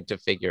trying to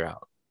figure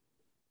out.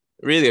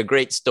 Really a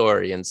great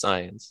story in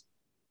science.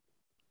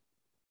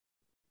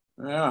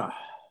 Yeah.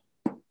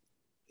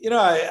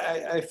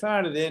 I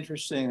found it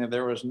interesting that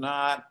there was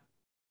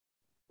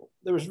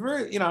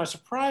very, I was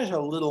surprised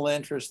how little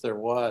interest there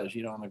was,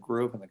 in the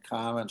group and the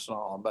comments and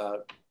all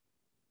about,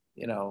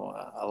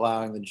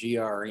 allowing the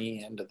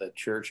GRE into the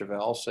Church of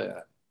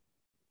LSAT.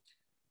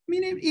 I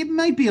mean, it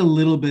might be a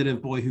little bit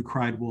of Boy Who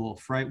Cried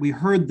Wolf, right? We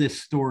heard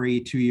this story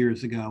 2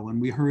 years ago,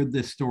 and we heard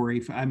this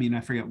story.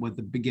 I forget what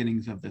the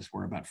beginnings of this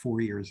were, about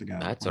 4 years ago.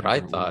 That's what I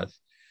thought.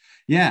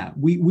 Yeah,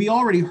 we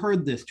already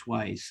heard this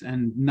twice,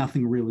 and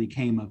nothing really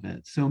came of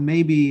it. So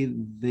maybe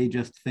they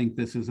just think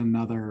this is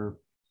another,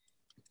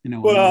 that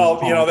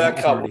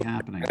already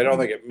happening. I don't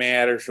think it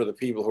matters for the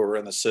people who are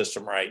in the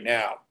system right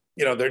now.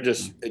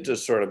 It's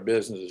just sort of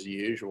business as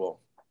usual.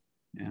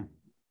 Yeah.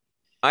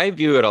 I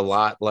view it a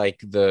lot like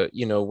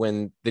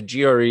when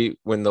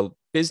the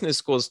business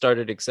schools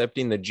started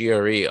accepting the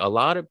GRE, a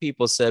lot of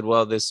people said,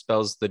 well, this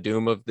spells the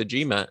doom of the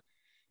GMAT.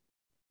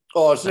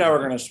 Oh, it's never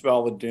going to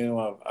spell the doom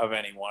of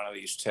any one of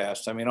these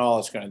tests. I mean, all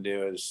it's going to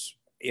do is,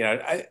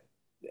 it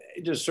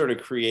just sort of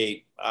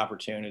create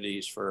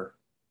opportunities for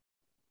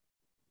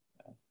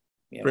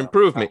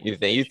improvement.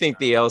 You think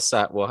the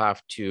LSAT will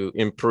have to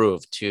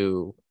improve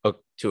to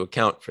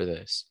account for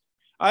this?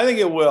 I think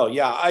it will.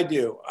 Yeah, I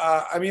do.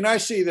 I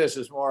see this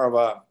as more of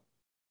a,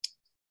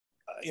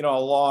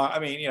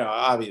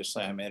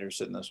 obviously I'm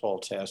interested in this whole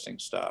testing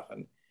stuff,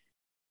 and,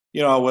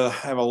 I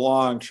have a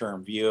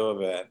long-term view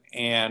of it.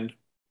 And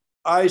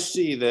I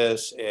see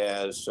this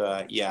as,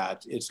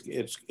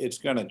 it's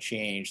going to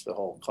change the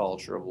whole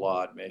culture of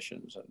law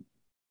admissions. And,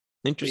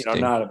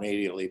 interesting. Not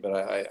immediately, but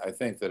I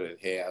think that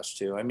it has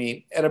to. I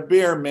mean, at a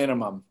bare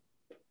minimum,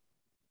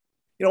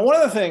 one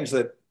of the things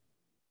that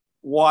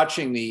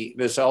watching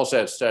this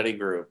LSAT study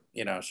group,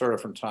 sort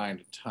of from time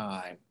to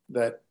time,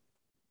 that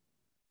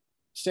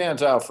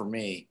stands out for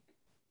me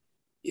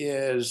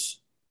is,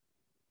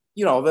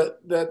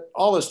 that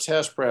all this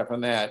test prep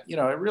and that, it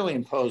really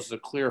imposes a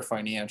clear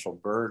financial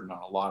burden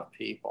on a lot of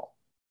people.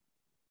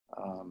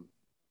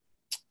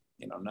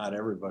 Not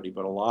everybody,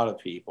 but a lot of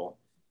people.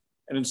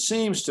 And it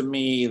seems to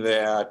me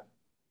that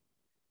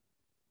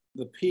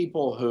the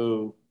people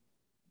who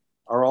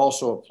are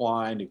also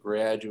applying to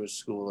graduate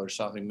school or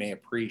something may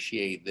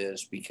appreciate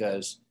this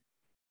because,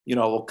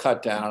 they'll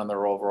cut down on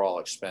their overall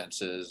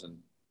expenses and,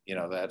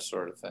 that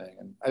sort of thing.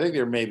 And I think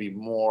there may be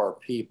more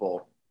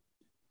people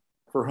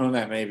for whom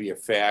that may be a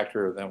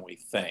factor than we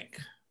think.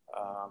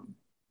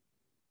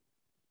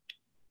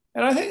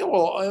 And I think it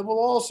will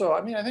also,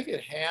 I think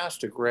it has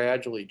to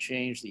gradually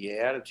change the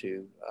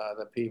attitude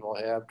that people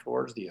have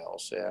towards the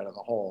LSAT and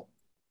the whole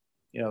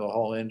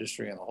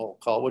industry and the whole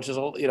cult, which is,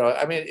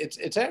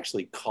 it's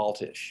actually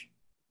cultish.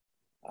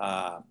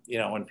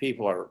 When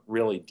people are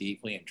really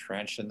deeply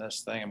entrenched in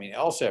this thing,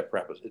 LSAT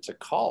prep, it's a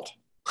cult.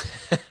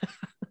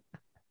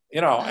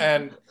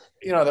 And,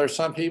 there's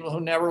some people who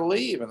never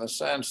leave in the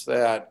sense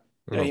that,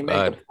 you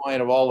make a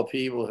point of all the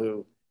people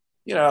who,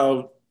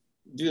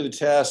 do the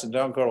test and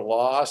don't go to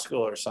law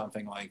school or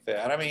something like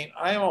that.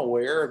 I am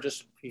aware,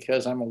 just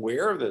because I'm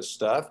aware of this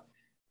stuff,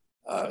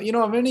 of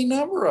any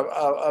number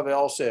of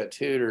LSAT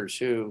tutors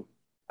who,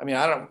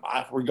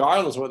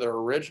 regardless of what their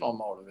original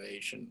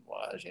motivation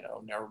was,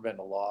 never been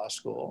to law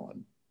school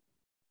and,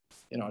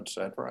 et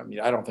cetera.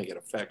 I don't think it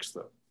affects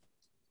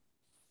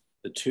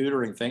the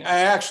tutoring thing.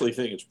 I actually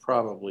think it's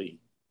probably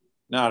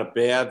not a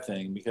bad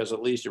thing because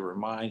at least it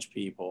reminds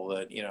people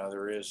that,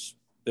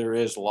 there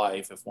is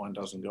life if one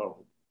doesn't go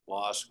to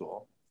law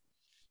school,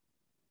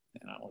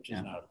 which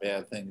is not a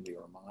bad thing to be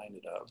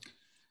reminded of.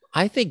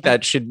 I think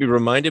that should be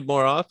reminded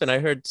more often. I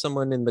heard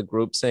someone in the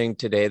group saying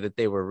today that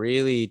they were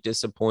really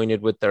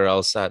disappointed with their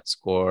LSAT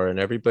score, and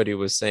everybody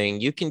was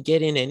saying, you can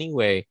get in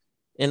anyway.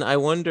 And I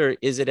wonder,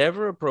 is it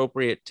ever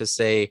appropriate to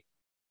say,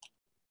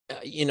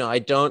 I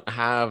don't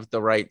have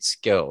the right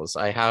skills.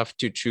 I have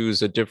to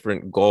choose a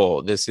different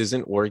goal. This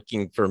isn't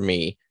working for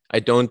me. I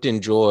don't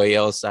enjoy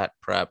LSAT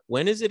prep.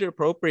 When is it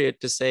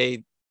appropriate to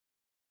say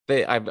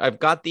that I've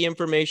got the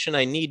information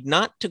I need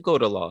not to go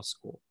to law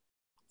school?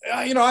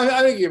 I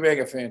think you make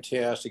a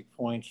fantastic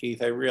point,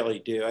 Keith. I really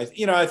do.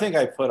 I think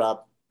I put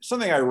up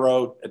something I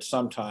wrote at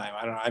some time.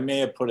 I don't know. I may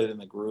have put it in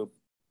the group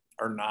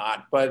or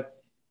not, but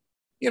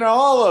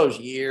all those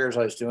years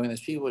I was doing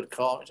this, people would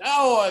call me,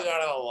 oh, I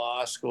got out of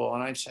law school.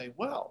 And I'd say,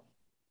 well,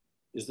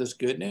 is this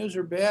good news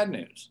or bad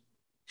news?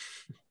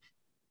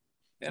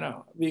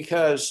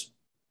 Because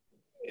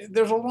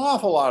there's an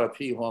awful lot of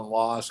people in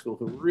law school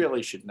who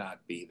really should not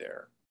be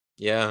there.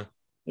 Yeah.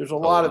 There's a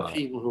lot of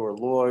people who are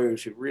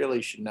lawyers who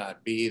really should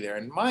not be there.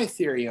 And my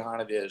theory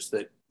on it is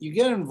that you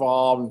get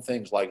involved in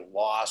things like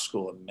law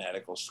school and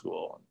medical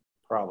school and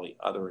probably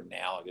other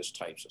analogous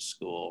types of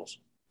schools.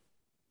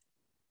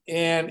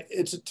 And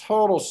it's a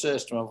total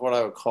system of what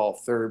I would call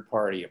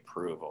third-party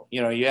approval.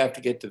 You have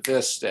to get to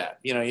this step.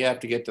 You have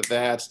to get to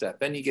that step.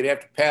 Then you have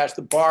to pass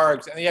the bar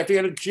exam. You have to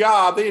get a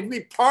job. Then you have to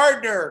be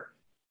partner.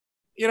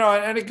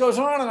 And it goes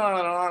on and on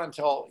and on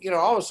until,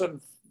 all of a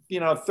sudden,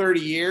 30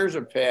 years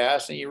have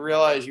passed and you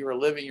realize you were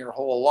living your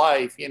whole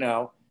life,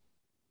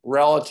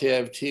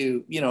 relative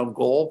to,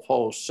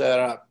 goalposts set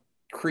up,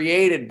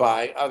 created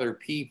by other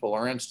people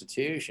or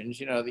institutions,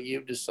 that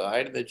you've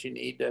decided that you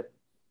need to,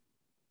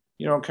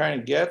 kind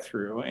of get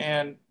through.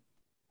 And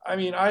I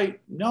mean, I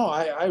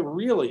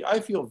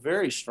feel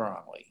very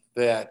strongly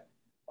that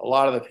a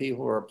lot of the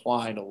people who are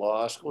applying to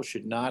law school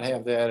should not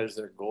have that as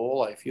their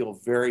goal. I feel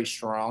very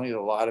strongly that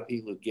a lot of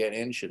people who get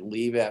in should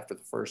leave after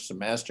the first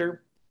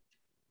semester,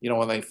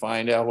 when they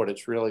find out what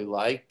it's really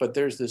like. But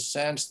there's this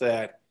sense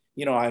that,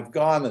 I've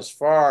gone this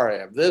far, I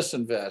have this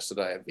invested,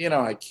 I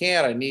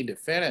need to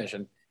finish.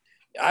 And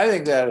I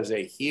think that is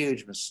a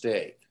huge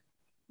mistake.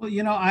 Well,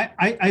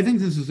 I think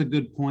this is a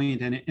good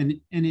point,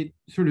 and it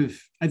sort of,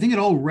 I think it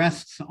all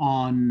rests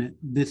on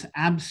this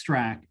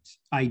abstract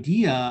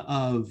idea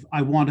of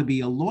I want to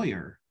be a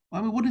lawyer.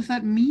 I mean, what does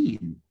that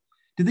mean?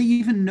 Do they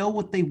even know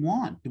what they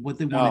want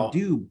to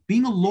do?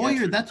 Being a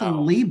lawyer, that's a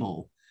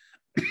label.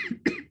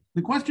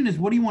 The question is,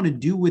 what do you want to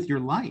do with your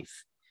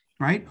life,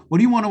 right? What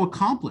do you want to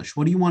accomplish?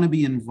 What do you want to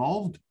be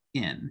involved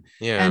in?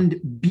 Yeah. And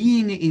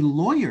being a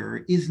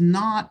lawyer is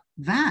not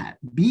that.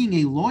 Being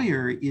a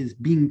lawyer is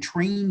being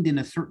trained in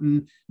a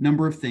certain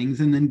number of things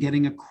and then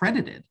getting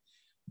accredited.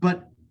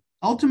 But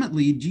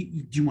ultimately, do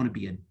you want to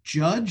be a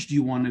judge? Do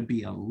you want to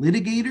be a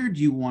litigator?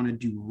 Do you want to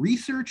do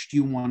research? Do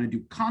you want to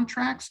do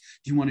contracts?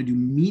 Do you want to do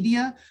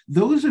media?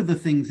 Those are the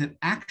things that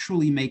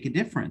actually make a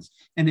difference.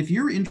 And if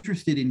you're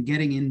interested in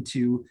getting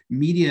into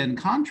media and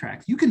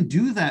contracts, you can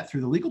do that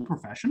through the legal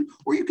profession,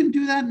 or you can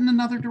do that in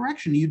another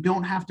direction. You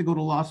don't have to go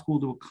to law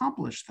school to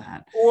accomplish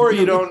that. Or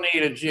you don't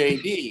need a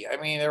JD.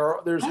 I mean,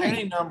 there's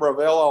any number of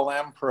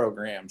LLM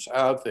programs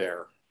out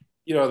there,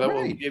 that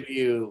will give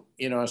you,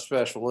 a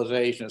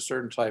specialization, a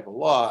certain type of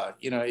law,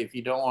 if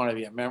you don't want to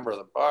be a member of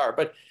the bar.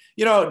 But,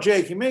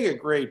 Jake, you make a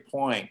great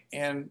point.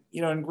 And,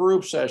 in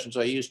group sessions,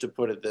 I used to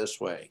put it this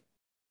way.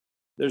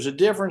 There's a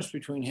difference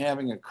between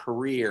having a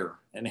career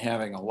and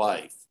having a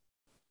life.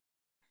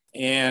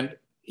 And,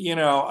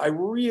 I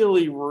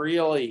really,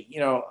 really,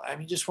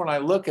 just when I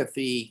look at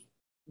the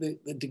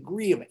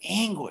degree of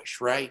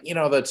anguish, right,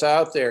 that's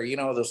out there,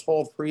 this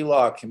whole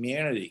pre-law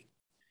community,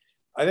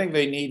 I think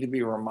they need to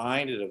be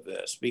reminded of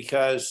this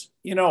because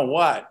you know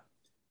what?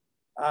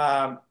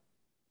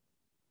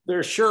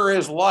 There sure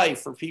is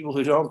life for people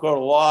who don't go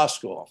to law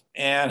school.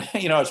 And,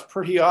 it's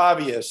pretty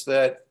obvious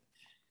that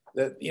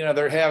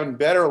they're having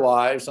better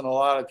lives than a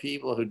lot of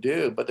people who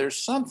do. But there's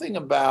something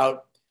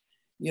about,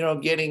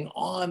 getting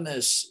on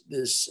this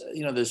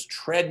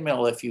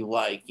treadmill, if you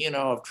like,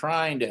 of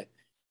trying to,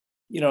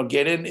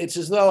 get in. It's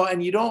as though,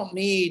 and you don't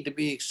need to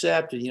be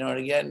accepted,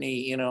 to get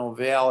any,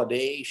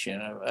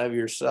 validation of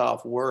your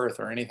self-worth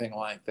or anything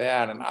like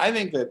that. And I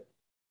think that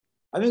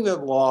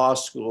law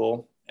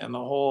school and the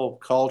whole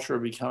culture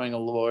of becoming a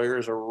lawyer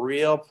is a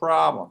real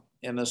problem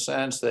in the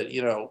sense that,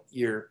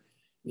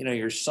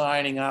 you're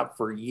signing up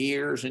for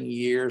years and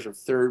years of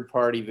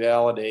third-party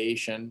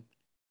validation,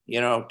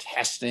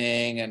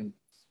 testing and,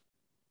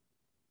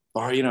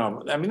 or,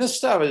 this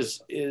stuff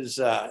is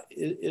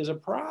a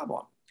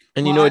problem.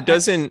 And it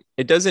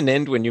doesn't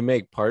end when you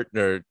make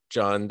partner,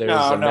 John. There's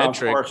a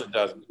metric. Of course it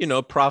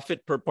doesn't.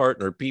 Profit per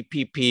partner,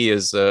 PPP,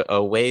 is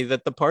a way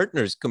that the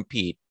partners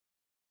compete.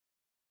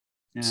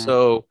 Yeah.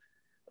 So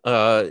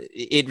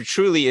it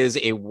truly is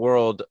a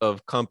world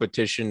of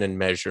competition and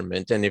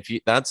measurement. And if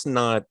that's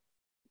not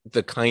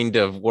the kind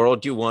of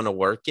world you want to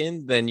work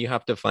in, then you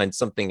have to find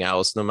something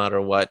else, no matter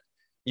what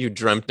you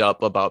dreamt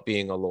up about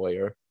being a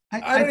lawyer.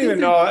 I don't even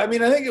know. I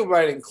mean, I think it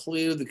might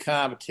include the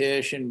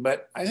competition,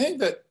 but I think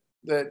that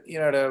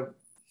to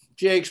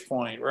Jake's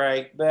point,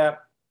 right,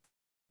 that,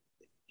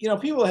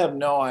 people have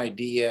no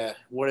idea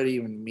what it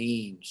even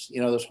means,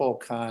 this whole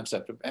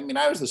concept of,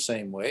 I was the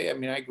same way.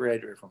 I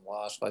graduated from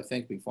law school, I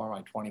think, before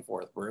my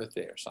 24th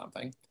birthday or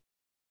something,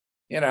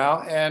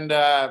 and,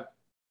 I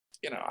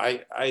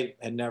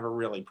had never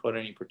really put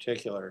any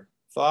particular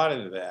thought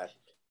into that.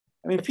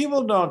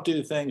 People don't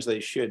do things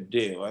they should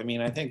do. I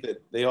think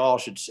that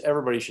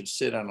everybody should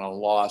sit on a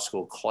law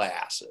school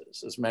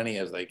classes, as many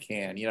as they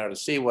can, to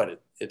see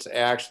what it's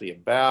actually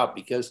about,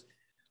 because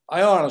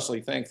I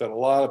honestly think that a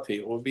lot of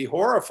people would be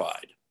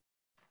horrified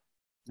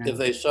if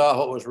they saw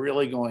what was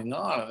really going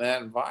on in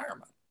that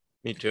environment.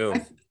 Me too.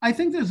 I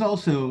think there's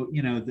also,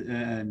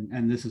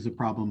 and this is a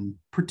problem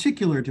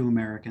particular to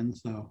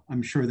Americans, though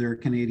I'm sure there are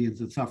Canadians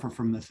that suffer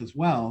from this as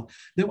well,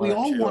 that we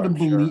all want to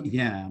believe,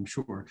 yeah, I'm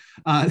sure,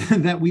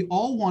 that we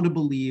all want to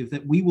believe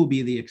that we will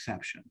be the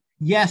exception.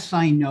 Yes,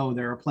 I know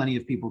there are plenty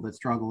of people that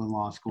struggle in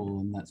law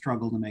school and that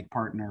struggle to make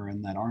partner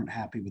and that aren't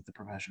happy with the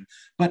profession,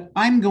 but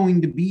I'm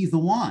going to be the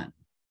one.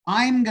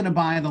 I'm going to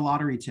buy the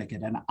lottery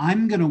ticket and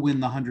I'm going to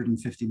win the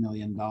 $150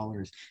 million.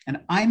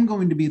 And I'm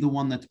going to be the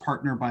one that's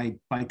partner by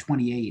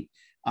 28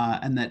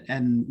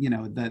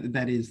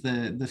 that is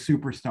the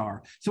superstar.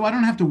 So I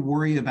don't have to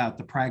worry about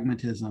the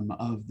pragmatism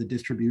of the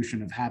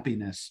distribution of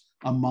happiness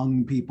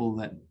among people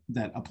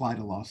that apply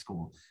to law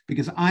school,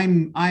 because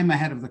I'm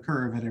ahead of the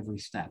curve at every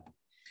step.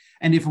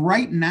 And if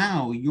right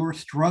now you're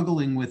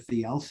struggling with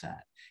the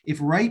LSAT, if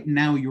right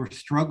now you're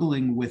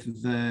struggling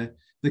with the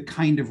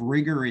kind of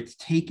rigor it's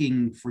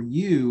taking for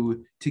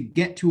you to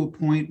get to a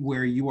point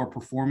where you are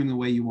performing the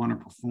way you want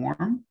to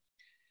perform,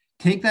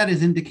 take that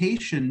as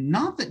indication,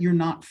 not that you're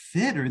not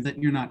fit or that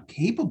you're not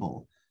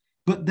capable,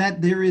 but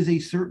that there is a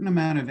certain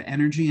amount of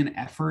energy and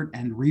effort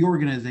and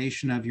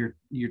reorganization of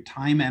your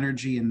time,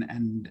 energy,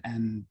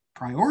 and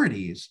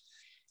priorities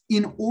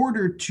in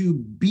order to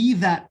be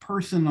that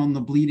person on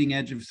the bleeding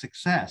edge of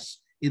success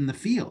in the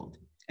field.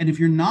 And if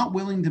you're not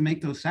willing to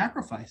make those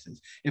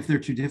sacrifices, if they're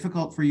too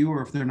difficult for you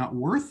or if they're not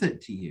worth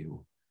it to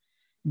you,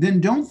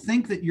 then don't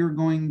think that you're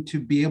going to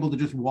be able to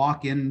just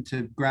walk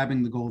into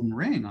grabbing the golden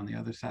ring on the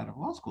other side of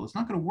law school. It's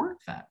not going to work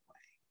that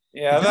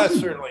way. Yeah, that's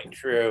certainly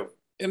true.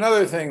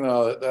 Another thing,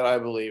 though, that I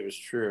believe is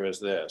true is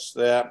this,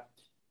 that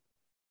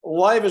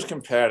life is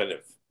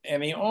competitive.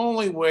 And the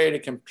only way to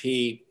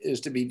compete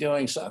is to be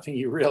doing something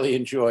you really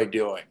enjoy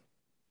doing.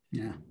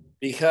 Yeah.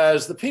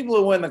 Because the people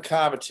who win the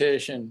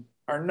competition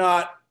are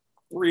not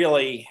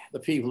really the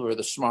people who are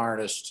the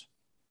smartest.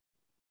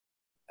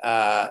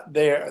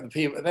 They're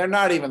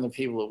not even the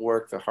people that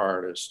work the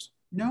hardest.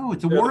 No,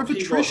 it's a war of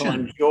attrition. Who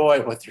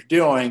enjoy what they're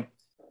doing,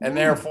 and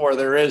therefore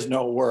there is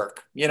no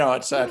work,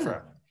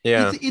 etc.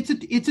 Yeah.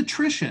 It's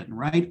attrition,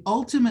 right?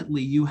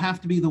 Ultimately, you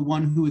have to be the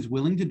one who is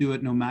willing to do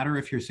it, no matter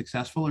if you're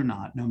successful or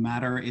not, no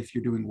matter if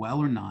you're doing well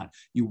or not.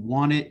 You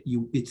want it.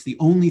 It's the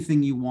only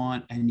thing you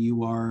want, and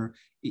you are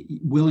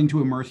willing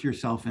to immerse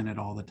yourself in it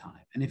all the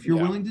time. And if you're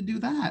willing to do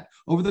that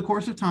over the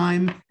course of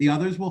time, the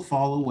others will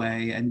fall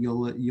away, and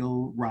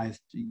you'll rise.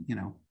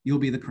 You'll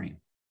be the cream.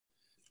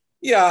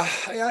 Yeah,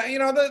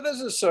 this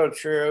is so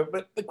true.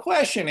 But the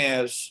question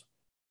is,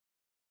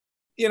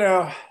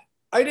 I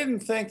didn't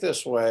think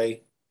this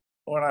way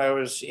when I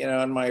was,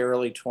 in my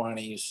early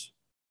 20s,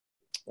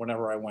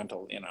 whenever I went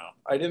to,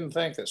 I didn't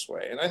think this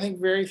way. And I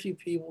think very few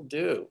people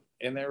do.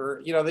 And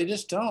they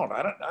just don't.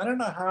 I don't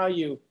know how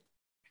I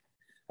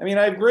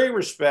have great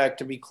respect,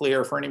 to be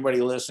clear, for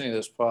anybody listening to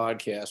this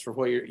podcast, for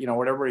what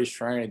everybody's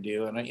trying to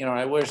do. And,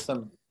 I wish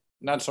them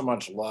not so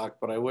much luck,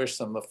 but I wish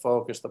them the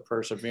focus, the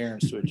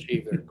perseverance to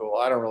achieve their goal.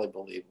 I don't really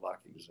believe luck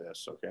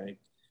exists. Okay.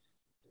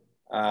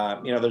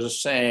 There's a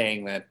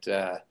saying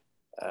that,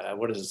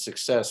 what is it?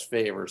 Success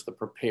favors the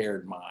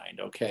prepared mind.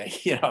 Okay.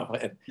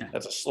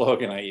 That's a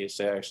slogan I used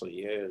to actually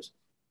use.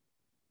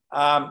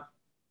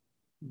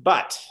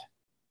 But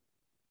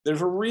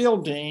there's a real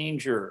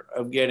danger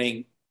of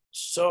getting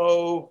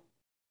so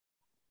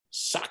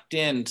sucked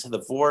into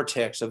the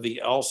vortex of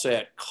the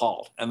LSAT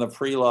cult and the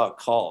pre-law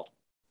cult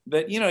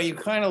that, you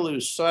kind of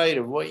lose sight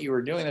of what you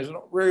were doing. There's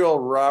a very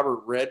old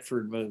Robert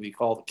Redford movie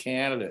called The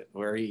Candidate,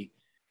 where he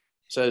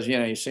says,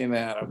 you've seen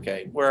that.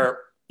 Okay. Where,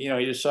 he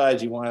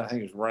decides I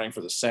think he's running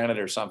for the Senate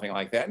or something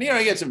like that. And,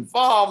 he gets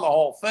involved in the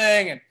whole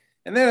thing.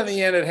 And then in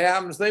the end, it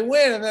happens, they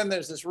win. And then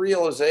there's this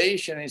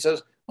realization. And he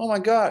says, oh my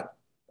God,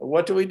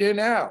 what do we do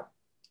now?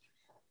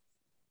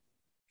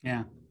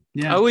 Yeah.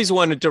 I always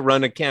wanted to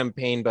run a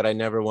campaign, but I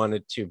never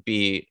wanted to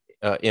be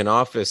in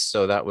office.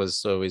 So that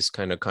was always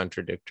kind of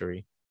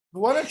contradictory.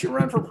 Why don't you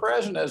run for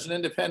president as an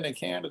independent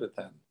candidate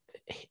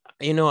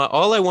then?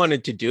 All I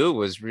wanted to do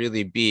was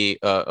really be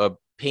a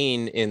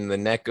pain in the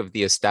neck of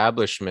the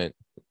establishment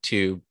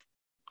to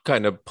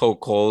kind of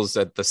poke holes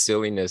at the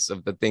silliness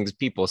of the things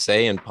people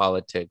say in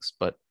politics.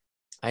 But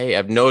I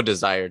have no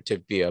desire to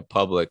be a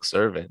public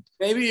servant.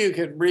 Maybe you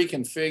could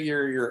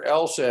reconfigure your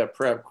LSAT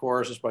prep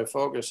courses by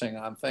focusing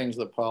on things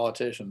that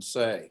politicians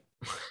say.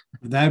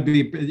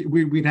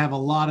 We'd have a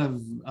lot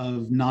of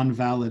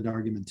non-valid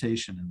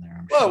argumentation in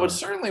there. It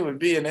certainly would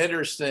be an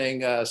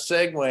interesting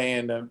segue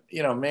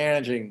into,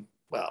 managing,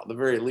 well, the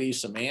very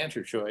least, some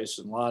answer choice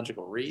and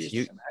logical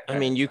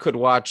reasoning. You could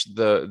watch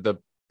the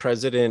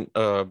president,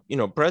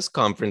 press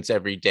conference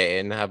every day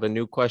and have a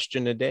new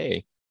question a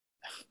day.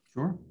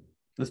 Sure.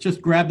 Let's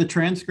just grab the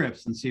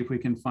transcripts and see if we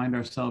can find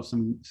ourselves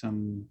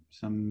some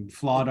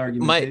flawed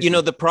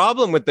argumentation. The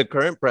problem with the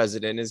current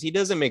president is he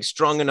doesn't make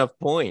strong enough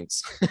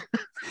points.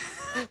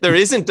 There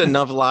isn't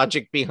enough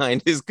logic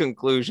behind his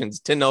conclusions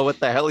to know what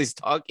the hell he's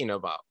talking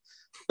about.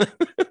 It's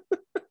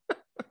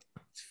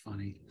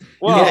funny.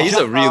 Well, he's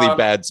a really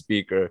bad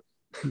speaker.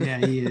 Yeah,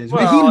 he is.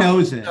 But he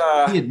knows it.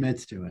 He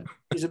admits to it.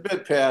 He's a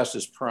bit past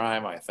his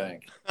prime, I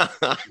think.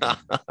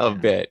 A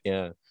bit,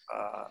 yeah.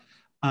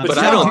 But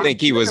I don't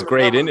think he was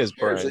great in his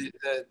prime.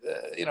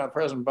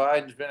 President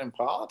Biden's been in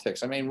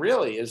politics.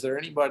 Really, is there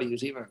anybody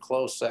who's even a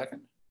close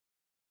second?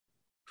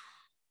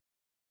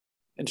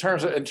 In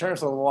terms of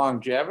the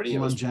longevity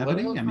of his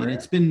political career?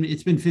 it's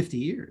been 50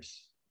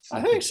 years.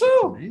 I think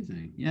so. It's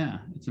amazing. Yeah,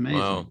 it's amazing.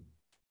 Wow.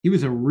 He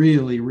was a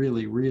really,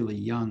 really, really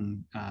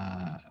young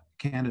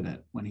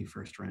candidate when he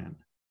first ran.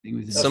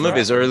 Some of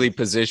his early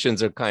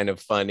positions are kind of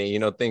funny.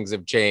 Things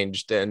have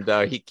changed, and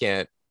he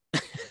can't.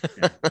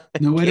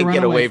 No way to Can't run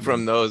get away from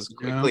from it. those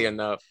quickly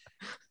enough.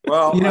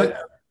 Well,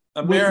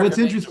 America what's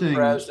needs interesting, a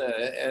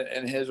president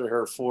in his or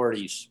her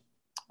 40s,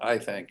 I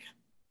think.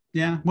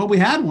 Yeah, well, we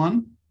had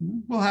one.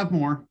 We'll have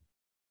more.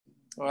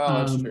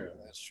 Well, that's true.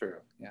 That's true.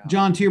 Yeah.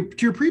 John, to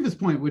your previous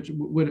point,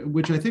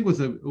 which I think was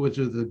a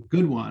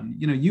good one.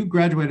 You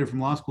graduated from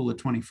law school at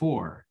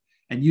 24,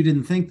 and you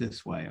didn't think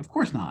this way. Of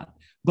course not.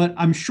 But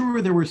I'm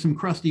sure there were some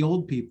crusty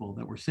old people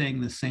that were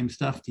saying the same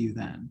stuff to you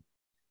then,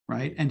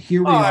 right? And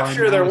here we are. I'm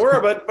sure there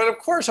were, but of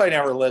course I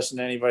never listened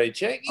to anybody,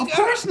 Jake. Of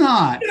course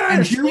not.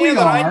 And here we are.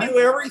 I knew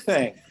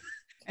everything.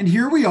 And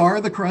here we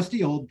are, the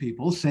crusty old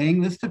people,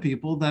 saying this to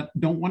people that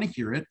don't want to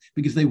hear it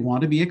because they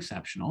want to be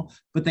exceptional,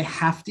 but they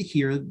have to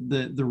hear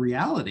the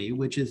reality,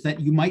 which is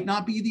that you might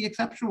not be the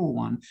exceptional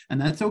one,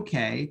 and that's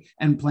okay.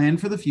 And plan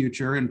for the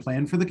future and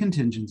plan for the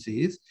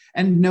contingencies,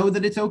 and know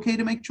that it's okay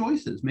to make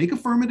choices. Make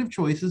affirmative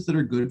choices that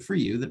are good for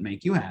you, that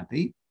make you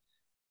happy.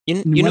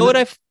 You know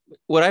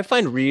what I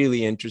find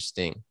really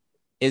interesting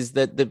is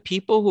that the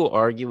people who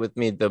argue with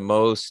me the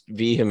most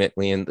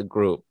vehemently in the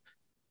group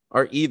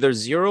are either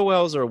 0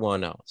 L's or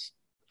 1 L's.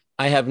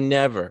 I have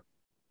never,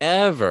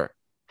 ever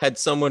had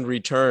someone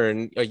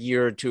return a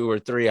year or 2 or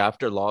 3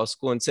 after law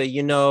school and say,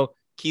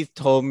 Keith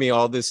told me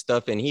all this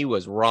stuff and he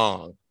was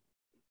wrong.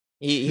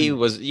 He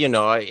was,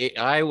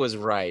 I was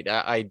right.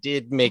 I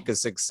did make a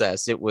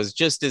success. It was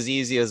just as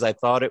easy as I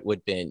thought it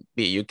would be.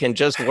 You can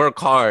just work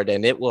hard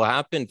and it will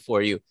happen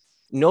for you.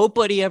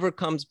 Nobody ever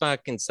comes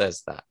back and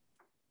says that.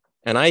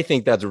 And I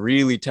think that's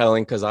really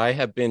telling because I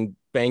have been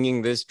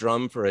banging this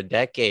drum for a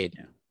decade.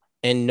 Yeah.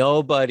 And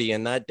nobody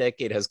in that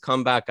decade has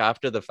come back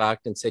after the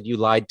fact and said, you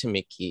lied to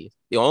me, Keith.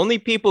 The only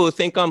people who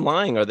think I'm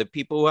lying are the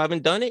people who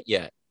haven't done it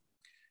yet.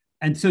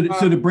 And so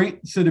to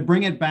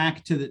bring it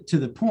back to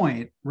the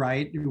point,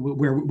 right,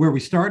 where we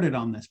started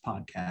on this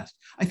podcast,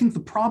 I think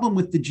the problem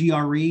with the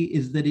GRE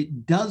is that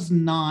it does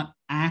not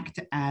act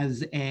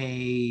as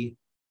a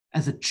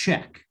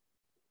check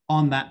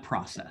on that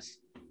process.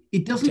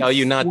 It doesn't tell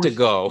you not to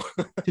go.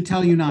 To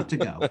tell you not to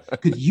go.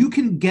 Because you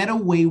can get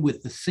away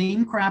with the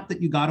same crap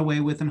that you got away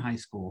with in high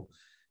school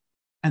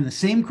and the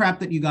same crap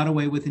that you got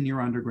away with in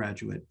your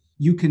undergraduate.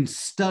 You can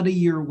study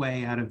your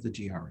way out of the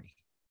GRE.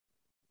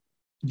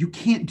 You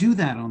can't do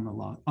that on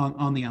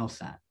the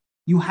LSAT.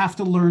 You have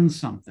to learn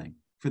something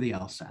for the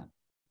LSAT.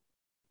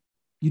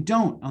 You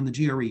don't on the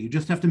GRE. You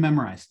just have to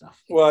memorize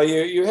stuff. Well,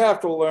 you have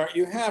to learn.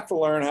 You have to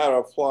learn how to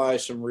apply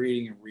some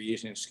reading and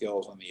reasoning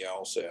skills on the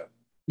LSAT.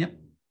 Yep.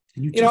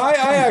 I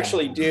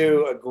actually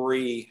do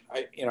agree.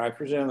 I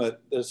presume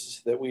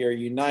that we are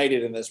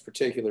united in this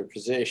particular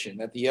position.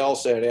 That the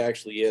LSAT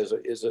actually is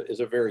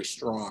a very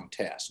strong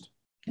test.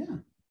 Yeah.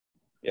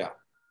 Yeah.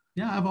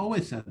 Yeah, I've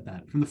always said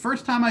that. From the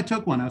first time I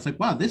took one, I was like,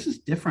 wow, this is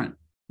different.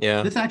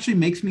 Yeah. This actually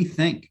makes me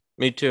think.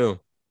 Me too.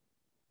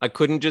 I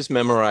couldn't just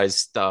memorize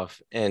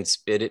stuff and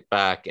spit it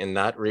back, and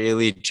that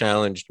really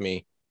challenged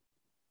me.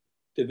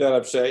 Did that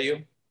upset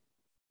you?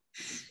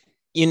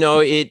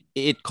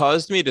 It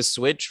caused me to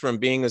switch from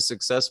being a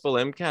successful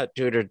MCAT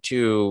tutor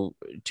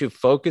to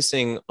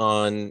focusing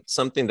on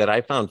something that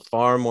I found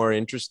far more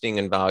interesting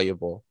and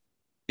valuable.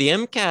 The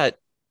MCAT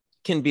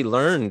can be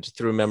learned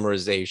through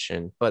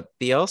memorization, but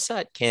the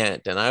LSAT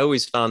can't. And I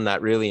always found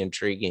that really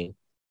intriguing.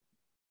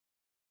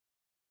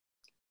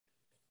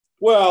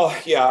 Well,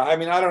 yeah. I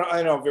mean,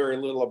 I know very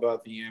little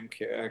about the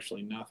MCAT,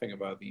 actually nothing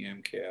about the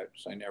MCAT,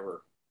 because I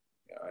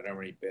don't have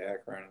any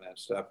background in that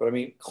stuff. But I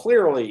mean,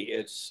 clearly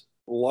it's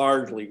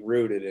largely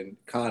rooted in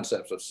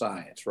concepts of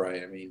science,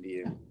 right? I mean, do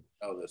you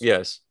know this?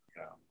 Yes.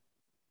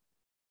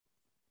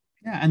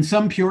 Yeah, and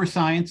some pure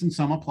science and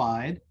some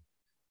applied.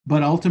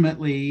 But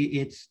ultimately,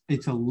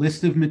 it's a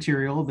list of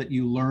material that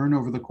you learn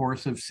over the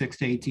course of 6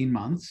 to 18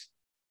 months,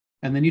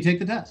 and then you take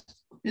the test.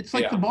 It's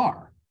like the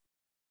bar.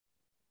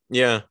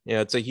 Yeah,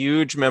 it's a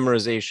huge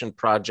memorization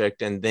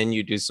project, and then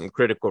you do some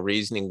critical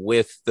reasoning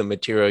with the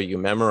material you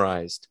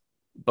memorized.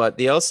 But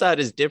the LSAT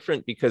is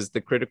different because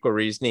the critical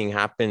reasoning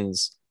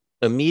happens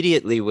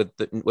immediately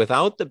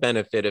without the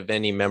benefit of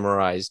any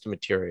memorized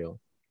material.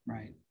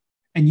 Right.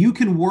 And you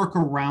can work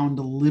around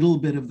a little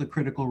bit of the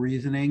critical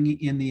reasoning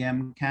in the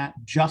MCAT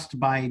just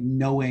by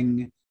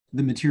knowing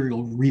the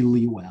material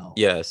really well.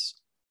 Yes.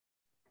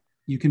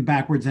 You can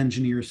backwards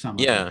engineer some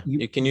of it. Yeah,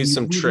 you can use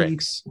some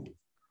tricks.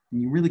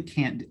 You really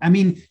can't. I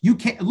mean, you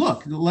can't.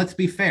 Look, let's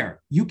be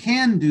fair. You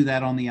can do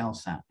that on the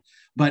LSAT.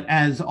 But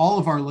as all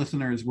of our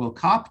listeners will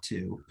cop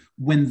to,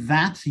 when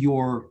that's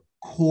your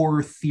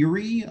core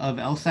theory of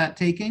LSAT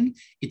taking,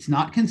 it's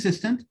not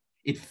consistent.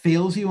 It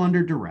fails you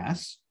under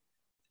duress.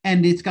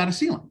 And it's got a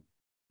ceiling.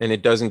 And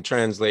it doesn't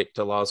translate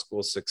to law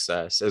school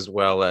success as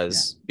well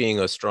as being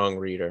a strong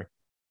reader.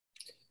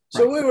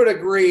 So we would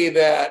agree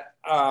that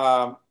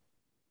the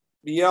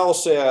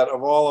LSAT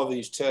of all of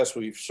these tests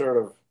we've sort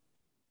of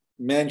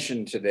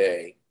mentioned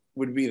today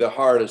would be the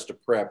hardest to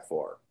prep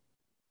for.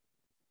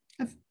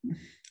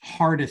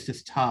 Hardest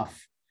is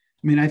tough.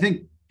 I mean, I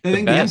think the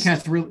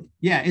MCAT's really,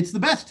 it's the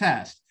best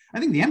test. I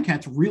think the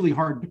MCAT's really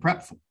hard to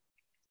prep for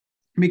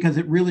because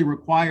it really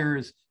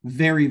requires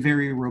very,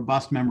 very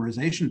robust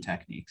memorization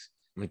techniques.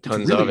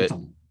 Tons of it.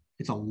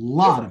 It's a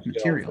lot Different of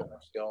material.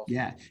 skill.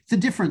 Yeah, it's a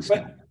different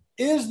skill. But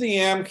is the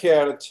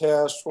MCAT a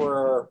test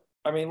where,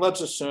 I mean,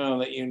 let's assume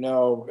that you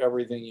know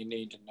everything you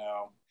need to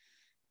know.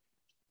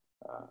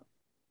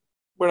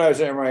 When I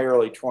was in my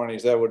early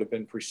 20s, that would have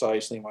been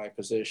precisely my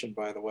position,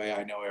 by the way.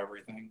 I know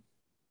everything.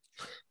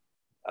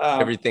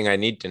 Everything I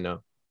need to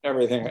know.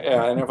 Everything,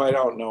 yeah. And if I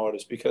don't know it,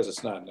 it's because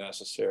it's not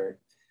necessary.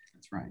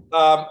 That's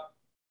right.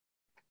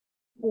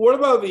 What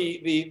about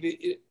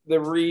the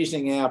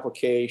reasoning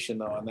application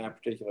though on that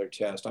particular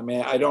test? I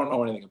mean, I don't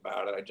know anything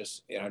about it.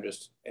 I'm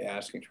just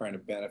asking, trying to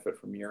benefit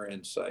from your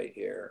insight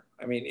here.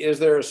 I mean, is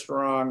there a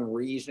strong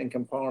reasoning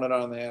component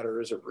on that,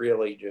 or is it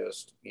really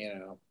just,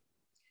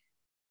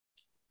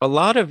 A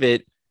lot of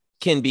it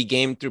can be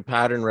gamed through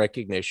pattern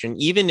recognition,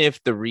 even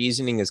if the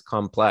reasoning is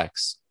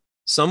complex.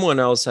 Someone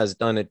else has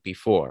done it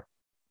before.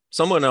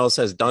 Someone else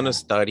has done a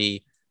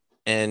study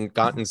and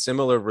gotten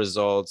similar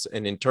results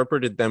and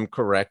interpreted them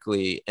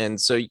correctly.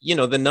 And so,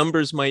 the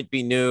numbers might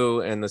be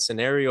new and the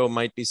scenario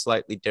might be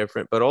slightly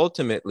different, but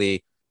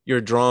ultimately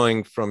you're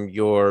drawing from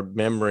your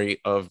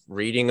memory of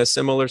reading a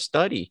similar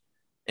study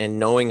and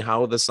knowing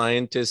how the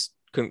scientists,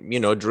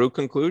 drew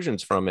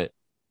conclusions from it.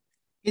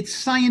 It's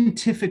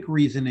scientific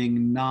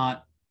reasoning,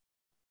 not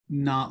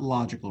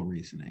logical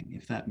reasoning,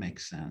 if that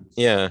makes sense.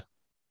 Yeah.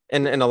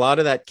 And a lot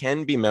of that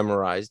can be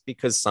memorized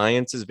because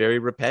science is very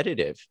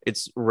repetitive.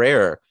 It's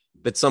rare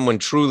that someone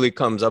truly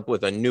comes up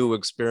with a new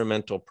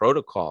experimental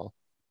protocol.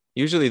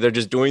 Usually they're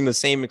just doing the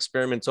same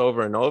experiments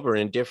over and over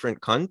in different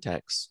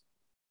contexts.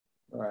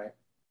 Right.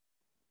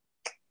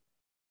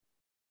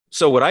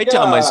 So what I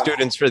tell my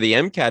students for the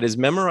MCAT is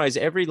memorize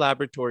every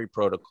laboratory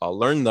protocol,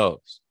 learn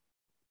those.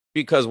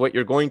 Because what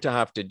you're going to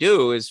have to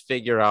do is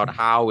figure out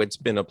how it's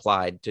been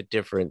applied to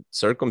different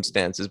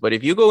circumstances. But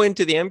if you go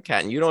into the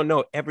MCAT and you don't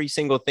know every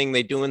single thing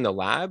they do in the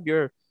lab,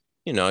 you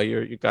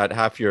got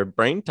half your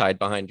brain tied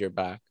behind your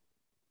back.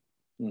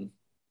 Yeah.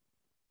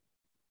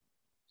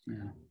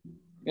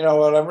 You know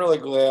what? I'm really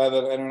glad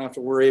that I don't have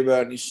to worry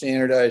about any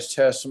standardized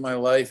tests in my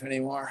life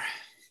anymore.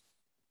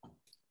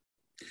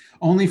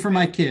 Only for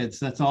my kids.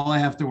 That's all I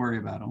have to worry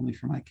about. Only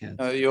for my kids.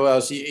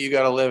 You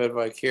got to live it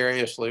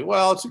vicariously.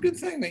 Well, it's a good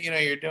thing that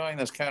you're doing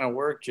this kind of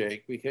work,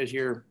 Jake, because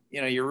you're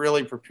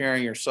really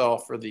preparing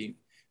yourself for the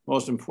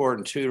most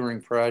important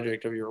tutoring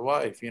project of your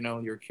life.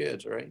 Your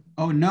kids, right?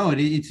 Oh no,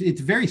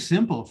 it's very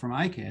simple for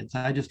my kids.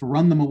 I just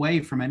run them away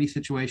from any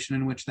situation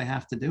in which they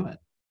have to do it.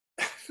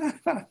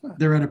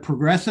 They're at a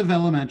progressive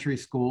elementary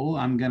school.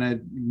 I'm going to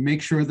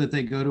make sure that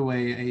they go to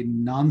a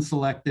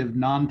non-selective,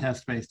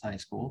 non-test-based high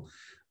school.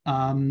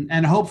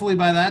 And hopefully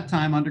by that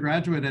time,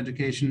 undergraduate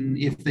education,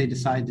 if they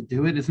decide to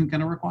do it, isn't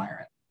going to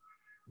require it.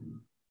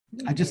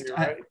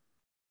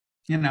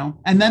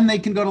 And then they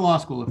can go to law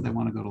school if they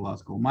want to go to law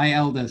school. My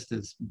eldest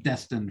is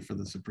destined for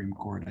the Supreme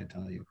Court, I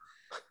tell you.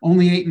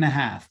 Only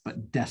 8.5,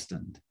 but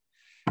destined.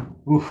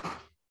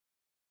 Oof.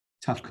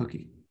 Tough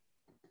cookie.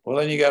 Well,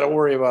 then you got to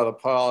worry about the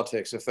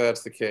politics if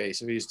that's the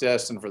case. If he's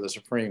destined for the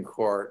Supreme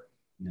Court.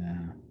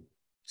 Yeah,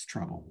 it's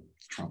trouble.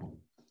 It's trouble.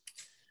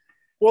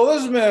 Well,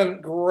 this has been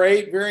a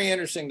great, very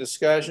interesting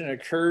discussion.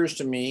 It occurs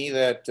to me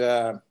that,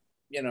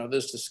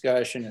 this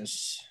discussion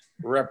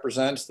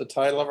represents the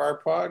title of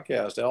our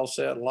podcast,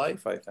 LSAT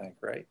Life, I think,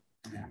 right?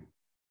 Yeah.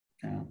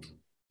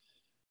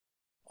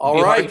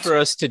 All right. Hard for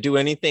us to do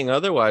anything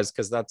otherwise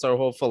because that's our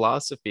whole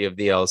philosophy of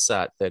the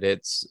LSAT, that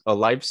it's a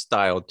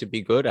lifestyle to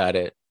be good at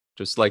it,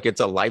 just like it's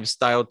a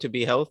lifestyle to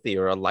be healthy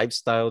or a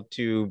lifestyle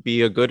to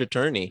be a good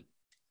attorney.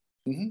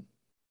 Mm-hmm.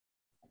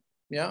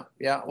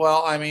 Yeah.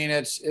 Well, I mean,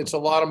 it's a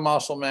lot of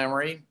muscle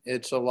memory.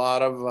 It's a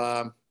lot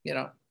of,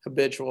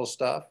 habitual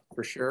stuff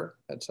for sure,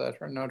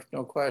 etc.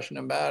 No question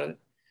about it.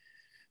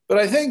 But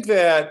I think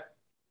that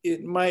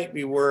it might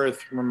be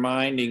worth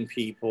reminding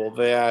people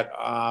that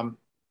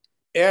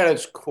at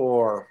its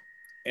core,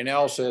 an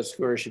LSAT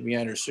score should be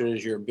understood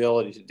as your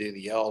ability to do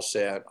the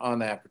LSAT on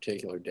that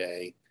particular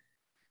day.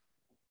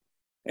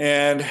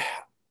 And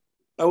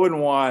I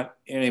wouldn't want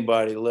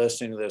anybody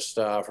listening to this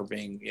stuff or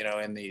being,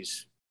 in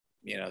these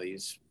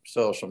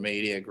social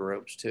media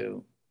groups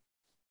to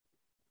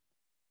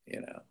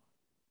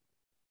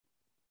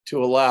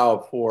allow a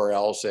poor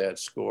LSAT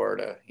score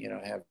to,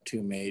 have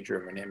too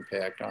major of an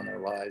impact on their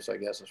lives, I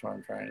guess is what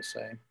I'm trying to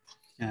say.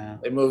 Yeah.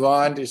 They move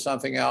on to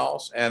something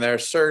else. And there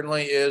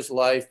certainly is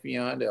life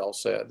beyond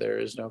LSAT. There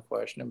is no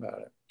question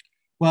about it.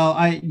 Well,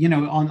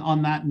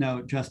 on that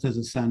note, just as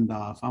a send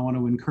off, I want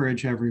to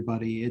encourage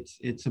everybody.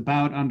 It's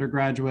about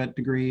undergraduate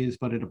degrees,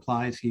 but it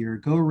applies here.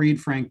 Go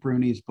read Frank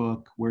Bruni's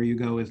book, Where You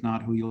Go Is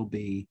Not Who You'll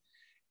Be.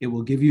 It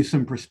will give you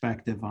some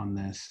perspective on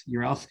this.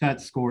 Your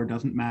LSAT score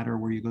doesn't matter.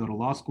 Where you go to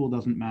law school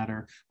doesn't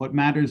matter. What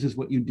matters is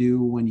what you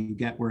do when you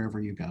get wherever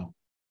you go.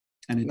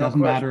 And it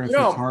doesn't matter if it's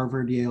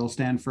Harvard, Yale,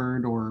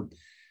 Stanford, or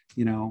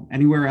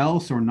anywhere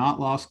else, or not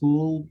law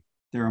school.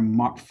 There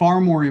are far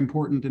more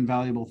important and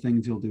valuable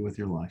things you'll do with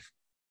your life.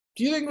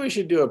 Do you think we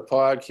should do a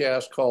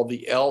podcast called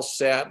the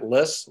LSAT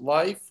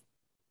Life?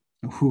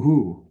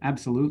 Ooh,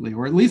 absolutely.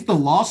 Or at least the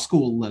law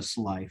school-less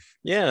life.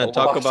 Yeah,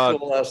 talk about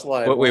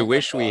what we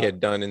wish we had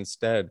done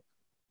instead.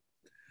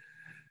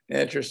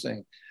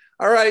 Interesting.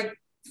 All right.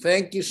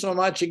 Thank you so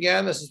much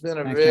again. This has been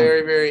a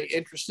very, very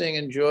interesting,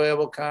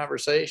 enjoyable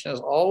conversation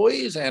as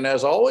always. And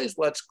as always,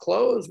 let's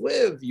close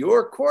with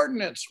your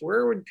coordinates.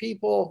 Where would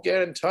people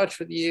get in touch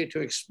with you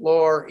to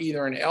explore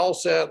either an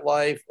LSAT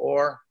life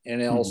or an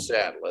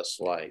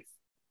LSAT-less life?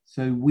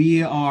 So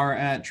we are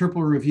at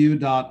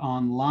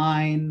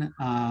triplereview.online.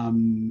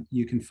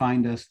 You can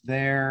find us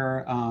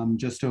there.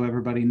 Just so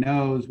everybody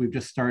knows, we've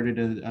just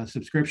started a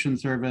subscription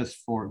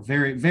service for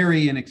very,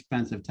 very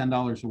inexpensive,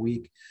 $10 a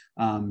week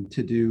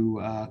to do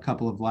a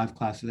couple of live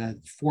classes,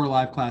 4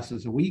 live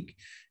classes a week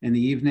in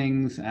the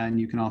evenings. And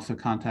you can also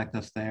contact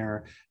us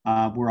there.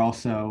 We're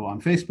also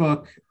on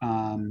Facebook.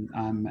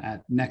 I'm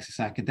at Nexus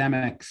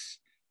Academics.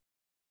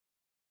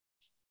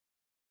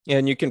 Yeah,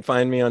 and you can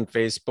find me on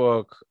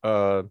Facebook.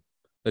 The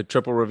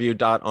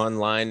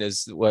triplereview.online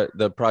is what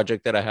the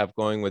project that I have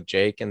going with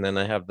Jake. And then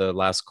I have the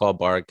Last Call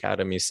Bar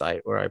Academy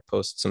site where I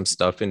post some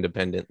stuff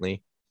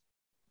independently.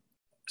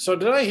 So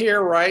did I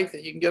hear right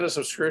that you can get a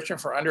subscription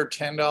for under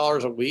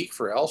 $10 a week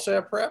for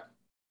LSAT prep?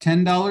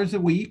 $10 a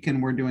week,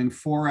 and we're doing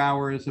 4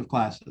 hours of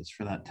classes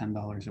for that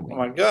 $10 a week. Oh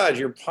my God,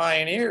 you're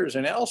pioneers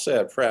in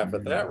LSAT prep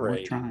at that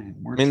rate.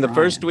 We're trying. The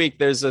first week,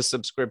 there's a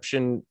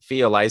subscription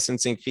fee, a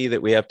licensing fee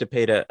that we have to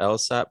pay to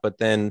LSAT, but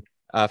then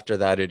after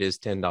that, it is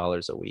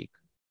 $10 a week.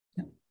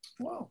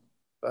 Wow,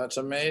 that's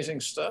amazing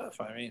stuff.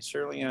 I mean,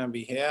 certainly on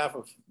behalf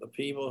of the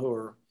people who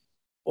are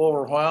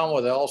overwhelmed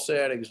with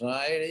LSAT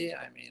anxiety,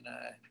 I mean,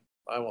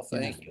 I will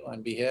thank you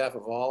on behalf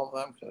of all of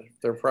them, because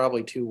they're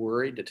probably too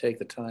worried to take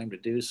the time to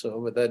do so.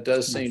 But that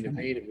does seem to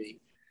me to be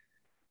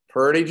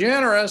pretty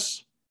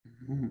generous.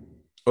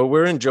 But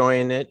we're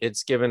enjoying it.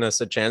 It's given us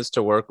a chance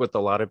to work with a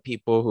lot of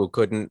people who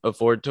couldn't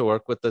afford to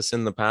work with us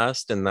in the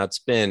past. And that's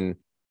been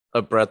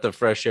a breath of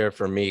fresh air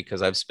for me,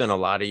 because I've spent a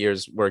lot of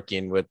years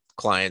working with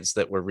clients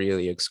that were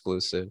really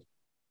exclusive.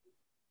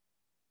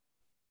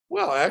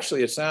 Well,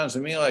 actually, it sounds to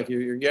me like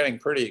you're getting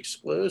pretty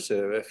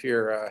exclusive if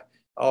you're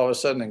all of a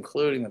sudden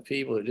including the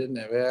people who didn't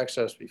have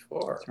access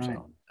before. That's right.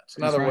 So that's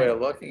another way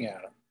of looking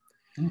at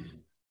it.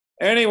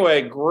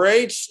 Anyway,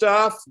 great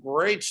stuff.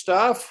 Great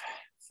stuff.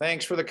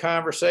 Thanks for the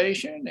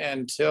conversation.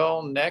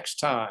 Until next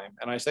time.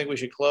 And I think we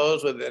should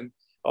close with, and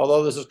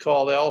although this is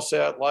called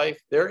LSAT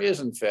Life, there is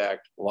in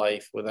fact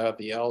life without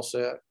the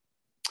LSAT.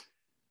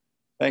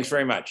 Thanks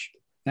very much.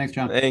 Thanks,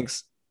 John.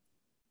 Thanks.